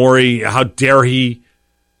Daryl Morey? How dare he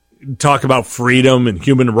talk about freedom and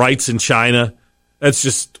human rights in China? That's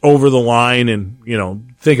just over the line. And,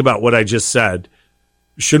 think about what I just said.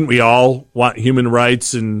 Shouldn't we all want human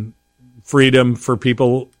rights and freedom for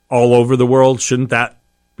people all over the world? Shouldn't that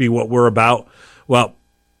be what we're about? Well,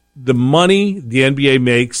 the money the NBA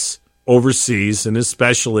makes overseas, and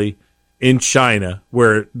especially in China,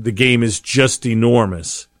 where the game is just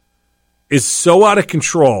enormous, is so out of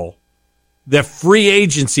control that free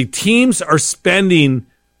agency teams are spending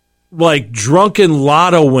like drunken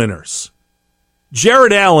lotto winners.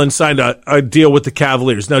 Jared Allen signed a deal with the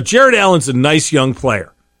Cavaliers. Now, Jared Allen's a nice young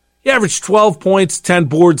player. He averaged 12 points, 10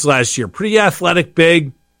 boards last year. Pretty athletic,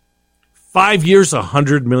 big. 5 years,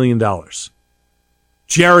 $100 million.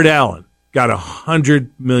 Jared Allen got $100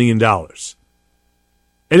 million.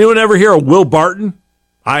 Anyone ever hear of Will Barton?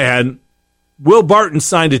 I hadn't. Will Barton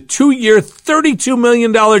signed a 2-year, $32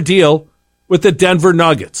 million deal with the Denver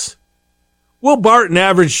Nuggets. Will Barton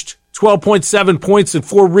averaged 12.7 points and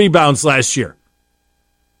 4 rebounds last year.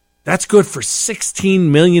 That's good for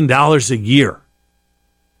 $16 million a year.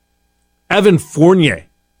 Evan Fournier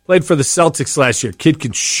played for the Celtics last year. Kid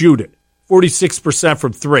can shoot it. 46%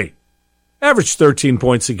 from 3. Averaged 13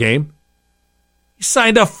 points a game. He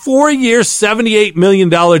signed a 4-year, $78 million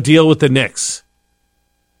deal with the Knicks.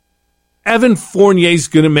 Evan Fournier's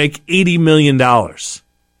going to make $80 million.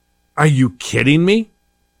 Are you kidding me?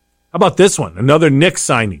 How about this one? Another Knicks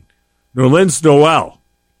signing. Nerlens Noel.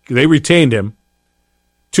 They retained him.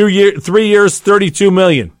 3 years, $32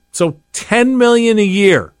 million. So $10 million a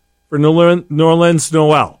year for Nerlens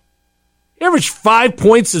Noel. He averaged 5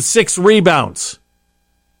 points and 6 rebounds.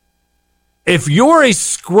 If you're a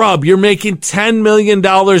scrub, you're making $10 million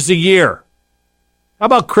a year. How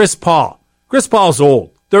about Chris Paul? Chris Paul's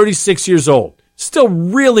old, 36 years old. Still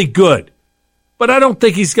really good. But I don't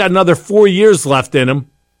think he's got another 4 years left in him.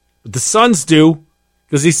 But the Suns do,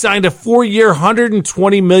 because he signed a 4-year,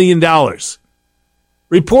 $120 million.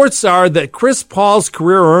 Reports are that Chris Paul's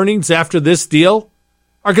career earnings after this deal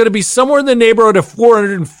are going to be somewhere in the neighborhood of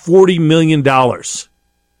 $440 million. Almost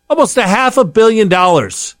 $500 million.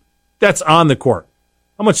 That's on the court.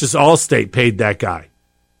 How much has Allstate paid that guy?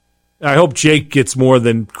 I hope Jake gets more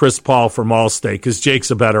than Chris Paul from Allstate, because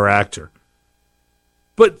Jake's a better actor.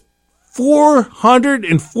 But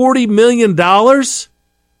 $440 million?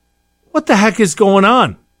 What the heck is going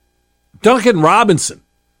on? Duncan Robinson.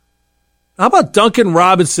 How about Duncan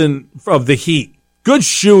Robinson of the Heat? Good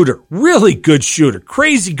shooter. Really good shooter.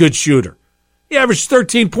 Crazy good shooter. He averaged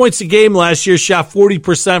 13 points a game last year, shot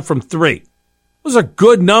 40% from 3. Those are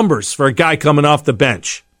good numbers for a guy coming off the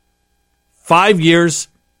bench. 5 years,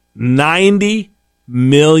 $90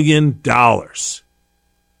 million.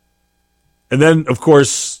 And then, of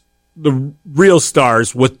course, the real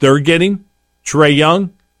stars, what they're getting, Trae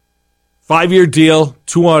Young, 5-year deal,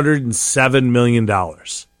 $207 million.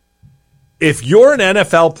 If you're an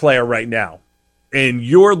NFL player right now and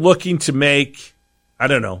you're looking to make,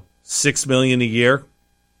 $6 million a year,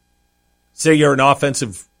 say you're an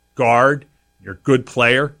offensive guard, you're a good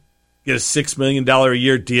player, get a $6 million a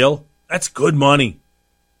year deal, that's good money.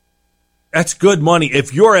 That's good money.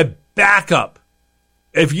 If you're a backup,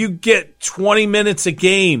 if you get 20 minutes a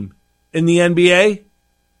game in the NBA,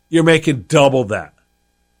 you're making double that.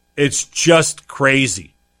 It's just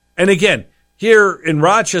crazy. And again, here in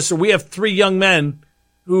Rochester, we have 3 young men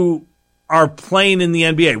who are playing in the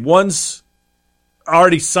NBA. One's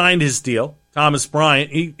already signed his deal, Thomas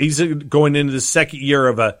Bryant. He's going into the second year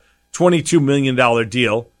of a $22 million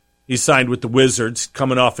deal. He signed with the Wizards,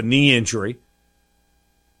 coming off a knee injury.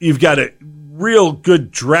 You've got a real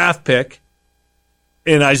good draft pick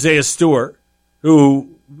in Isaiah Stewart,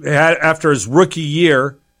 who, after his rookie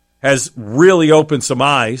year, has really opened some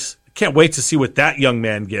eyes. I can't wait to see what that young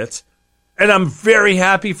man gets. And I'm very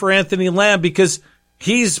happy for Anthony Lamb, because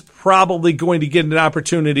he's probably going to get an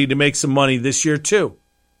opportunity to make some money this year too.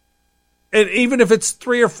 And even if it's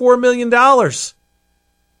 $3 or $4 million,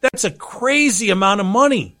 that's a crazy amount of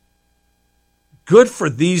money. Good for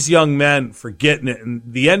these young men for getting it. And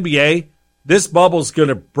the NBA, this bubble's going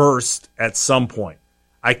to burst at some point.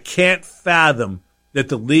 I can't fathom that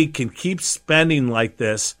the league can keep spending like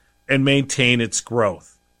this and maintain its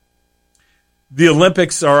growth. The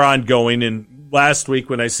Olympics are ongoing, and last week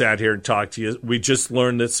when I sat here and talked to you, we just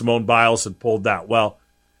learned that Simone Biles had pulled out. Well,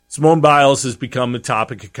 Simone Biles has become the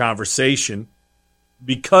topic of conversation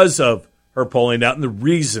because of her pulling out and the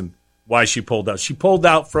reason why she pulled out. She pulled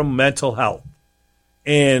out from mental health,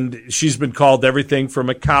 and she's been called everything from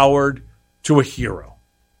a coward to a hero.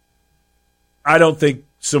 I don't think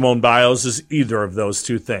Simone Biles is either of those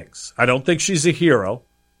two things. I don't think she's a hero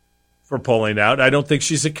for pulling out. I don't think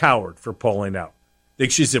she's a coward for pulling out. I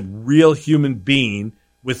think she's a real human being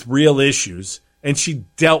with real issues, and she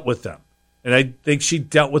dealt with them. And I think she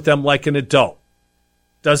dealt with them like an adult.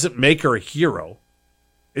 Doesn't make her a hero.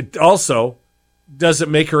 It also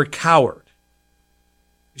doesn't make her a coward.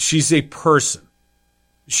 She's a person.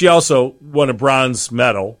 She also won a bronze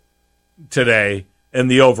medal today in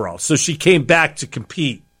the overall. So she came back to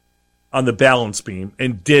compete on the balance beam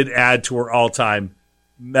and did add to her all-time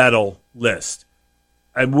medal list.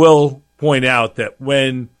 I will point out that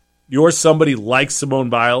when you're somebody like Simone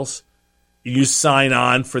Biles, you sign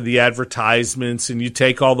on for the advertisements and you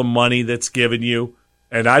take all the money that's given you,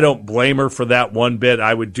 and I don't blame her for that one bit.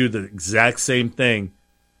 I would do the exact same thing.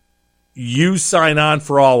 You sign on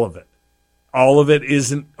for all of it. All of it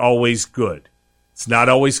isn't always good. It's not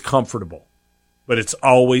always comfortable, but it's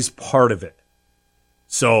always part of it.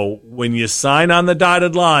 So when you sign on the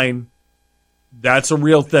dotted line, that's a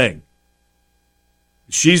real thing.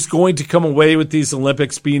 She's going to come away with these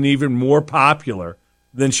Olympics being even more popular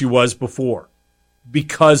than she was before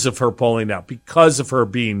because of her pulling out, because of her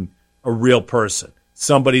being a real person,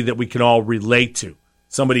 somebody that we can all relate to,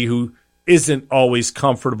 somebody who isn't always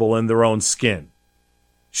comfortable in their own skin.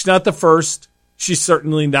 She's not the first. She's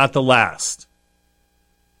certainly not the last.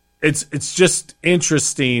 It's just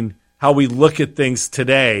interesting how we look at things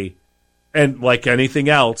today, and like anything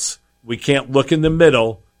else, we can't look in the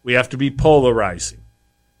middle. We have to be polarizing.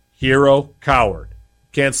 Hero, coward.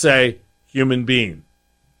 Can't say human being.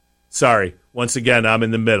 Sorry, once again, I'm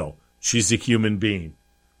in the middle. She's a human being.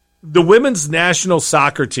 The women's national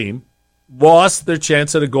soccer team lost their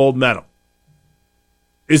chance at a gold medal.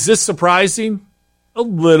 Is this surprising? A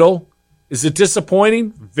little. Is it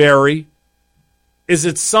disappointing? Very. Is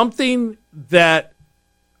it something that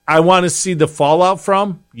I want to see the fallout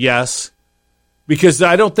from? Yes. Because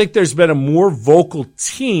I don't think there's been a more vocal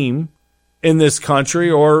team in this country,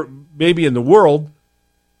 or maybe in the world,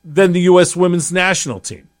 than the U.S. women's national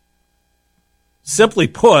team. Simply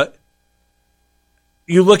put,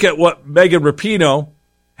 you look at what Megan Rapinoe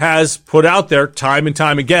has put out there time and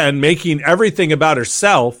time again, making everything about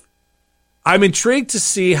herself. I'm intrigued to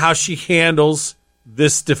see how she handles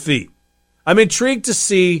this defeat. I'm intrigued to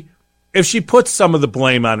see if she puts some of the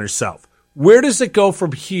blame on herself. Where does it go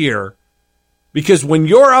from here? Because when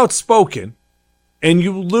you're outspoken and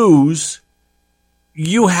you lose,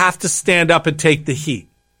 you have to stand up and take the heat.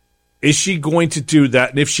 Is she going to do that?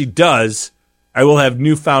 And if she does, I will have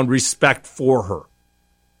newfound respect for her.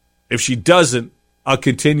 If she doesn't, I'll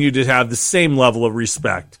continue to have the same level of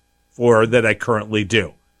respect for her that I currently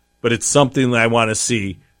do. But it's something that I want to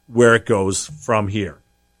see where it goes from here.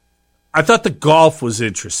 I thought the golf was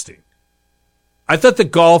interesting. I thought the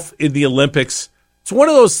golf in the Olympics, it's one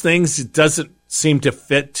of those things that doesn't seem to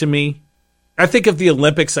fit to me. I think of the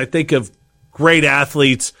Olympics, I think of great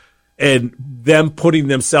athletes and them putting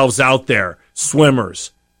themselves out there,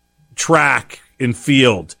 swimmers, track and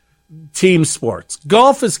field, team sports.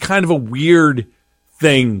 Golf is kind of a weird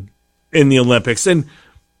thing in the Olympics. And,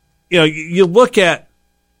 you know, you look at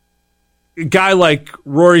a guy like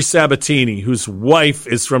Rory Sabatini, whose wife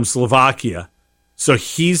is from Slovakia, so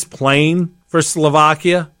he's playing for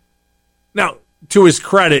Slovakia. Now, to his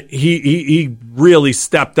credit, he really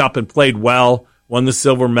stepped up and played well, won the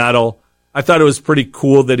silver medal. I thought it was pretty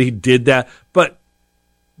cool that he did that. But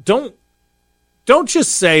don't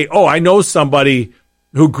just say, oh, I know somebody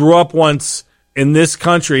who grew up once in this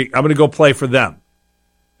country, I'm going to go play for them.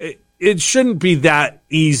 It shouldn't be that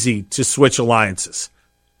easy to switch alliances.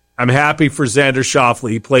 I'm happy for Xander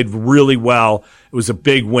Schauffele. He played really well. It was a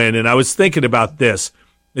big win. And I was thinking about this.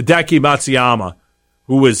 Hideki Matsuyama,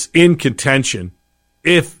 who was in contention,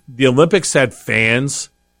 if the Olympics had fans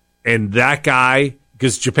and that guy,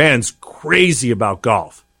 because Japan's crazy about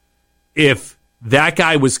golf, if that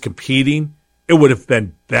guy was competing, it would have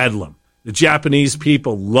been bedlam. The Japanese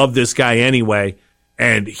people love this guy anyway,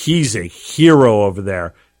 and he's a hero over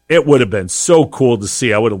there. it would have been so cool to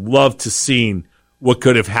see. I would have loved to seen what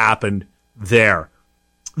could have happened there.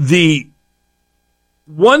 The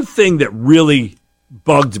one thing that really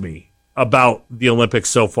bugged me about the Olympics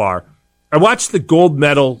so far, I watched the gold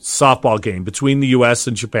medal softball game between the U.S.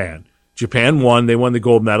 and Japan. Japan won. They won the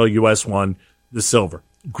gold medal. U.S. won the silver.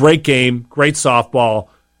 Great game. Great softball.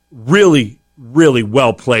 Really, really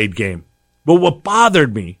well-played game. But what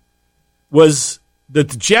bothered me was that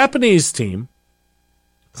the Japanese team,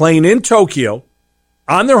 playing in Tokyo,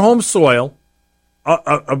 on their home soil,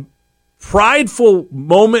 a prideful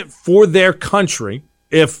moment for their country.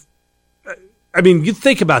 You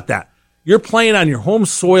think about that. You're playing on your home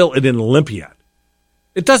soil at an Olympiad.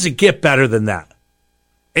 It doesn't get better than that.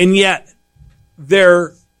 And yet,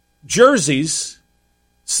 their jerseys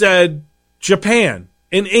said Japan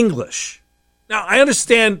in English. Now, I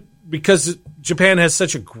understand because Japan has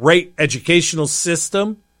such a great educational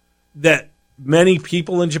system that many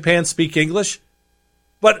people in Japan speak English,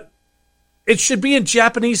 but it should be in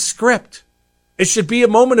Japanese script. It should be a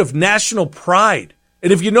moment of national pride.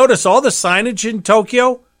 And if you notice, all the signage in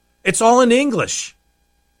Tokyo, it's all in English.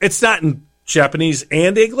 It's not in Japanese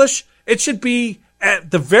and English. It should be,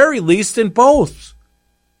 at the very least, in both.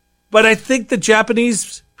 But I think the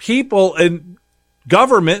Japanese people and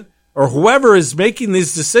government or whoever is making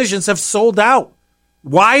these decisions have sold out.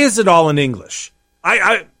 Why is it all in English?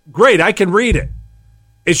 Great, I can read it.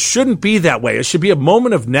 It shouldn't be that way. It should be a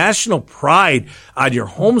moment of national pride on your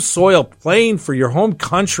home soil, playing for your home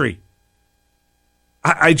country.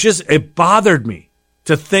 It bothered me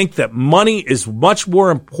to think that money is much more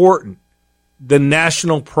important than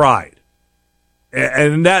national pride.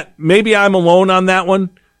 And that, maybe I'm alone on that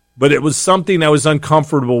one, but it was something I was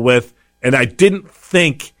uncomfortable with, and I didn't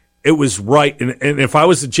think it was right. And if I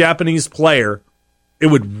was a Japanese player, it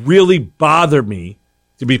would really bother me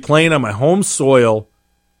to be playing on my home soil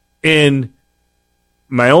in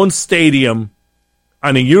my own stadium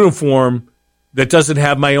on a uniform that doesn't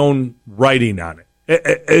have my own writing on it.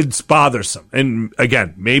 It's bothersome. And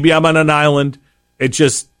again, maybe I'm on an island. It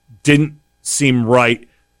just didn't seem right.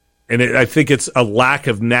 And I think it's a lack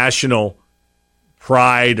of national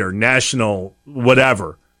pride or national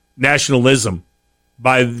whatever, nationalism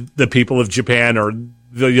by the people of Japan or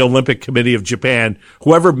the Olympic Committee of Japan,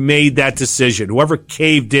 whoever made that decision, whoever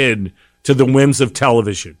caved in to the whims of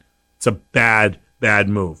television. It's a bad, bad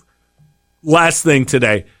move. Last thing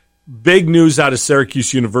today, big news out of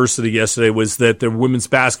Syracuse University yesterday was that their women's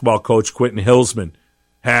basketball coach, Quentin Hillsman,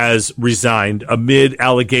 has resigned amid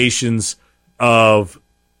allegations of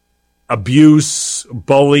abuse,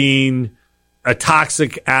 bullying, a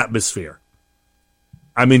toxic atmosphere.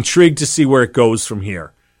 I'm intrigued to see where it goes from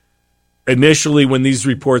here. Initially, when these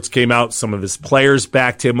reports came out, some of his players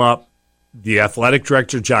backed him up. The athletic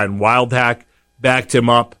director, John Wildhack, backed him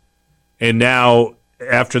up. And now,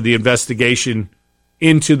 after the investigation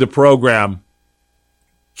into the program,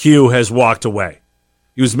 Hugh has walked away.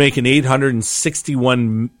 He was making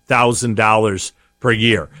 $861,000 per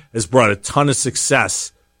year, has brought a ton of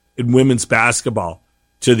success in women's basketball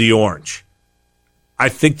to the Orange. I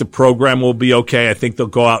think the program will be okay. I think they'll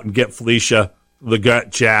go out and get Felicia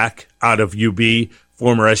Leggett-Jack out of UB,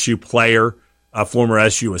 former SU player, former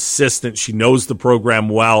SU assistant. She knows the program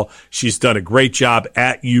well. She's done a great job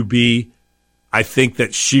at UB. I think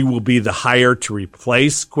that she will be the hire to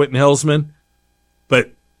replace Quentin Hillsman. But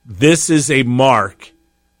this is a mark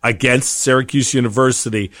against Syracuse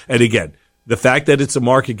University. And again, the fact that it's a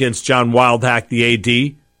mark against John Wildhack, the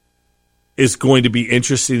AD, is going to be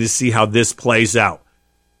interesting to see how this plays out.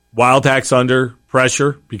 Wildhack's under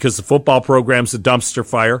pressure because the football program's a dumpster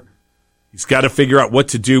fire. He's got to figure out what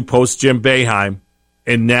to do post Jim Boeheim.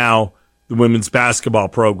 And now the women's basketball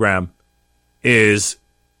program is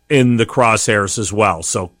in the crosshairs as well.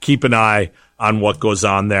 So keep an eye on what goes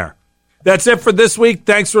on there. That's it for this week.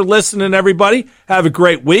 Thanks for listening, everybody. Have a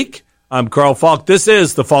great week. I'm Carl Falk. This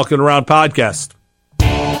is the Falcon Around Podcast.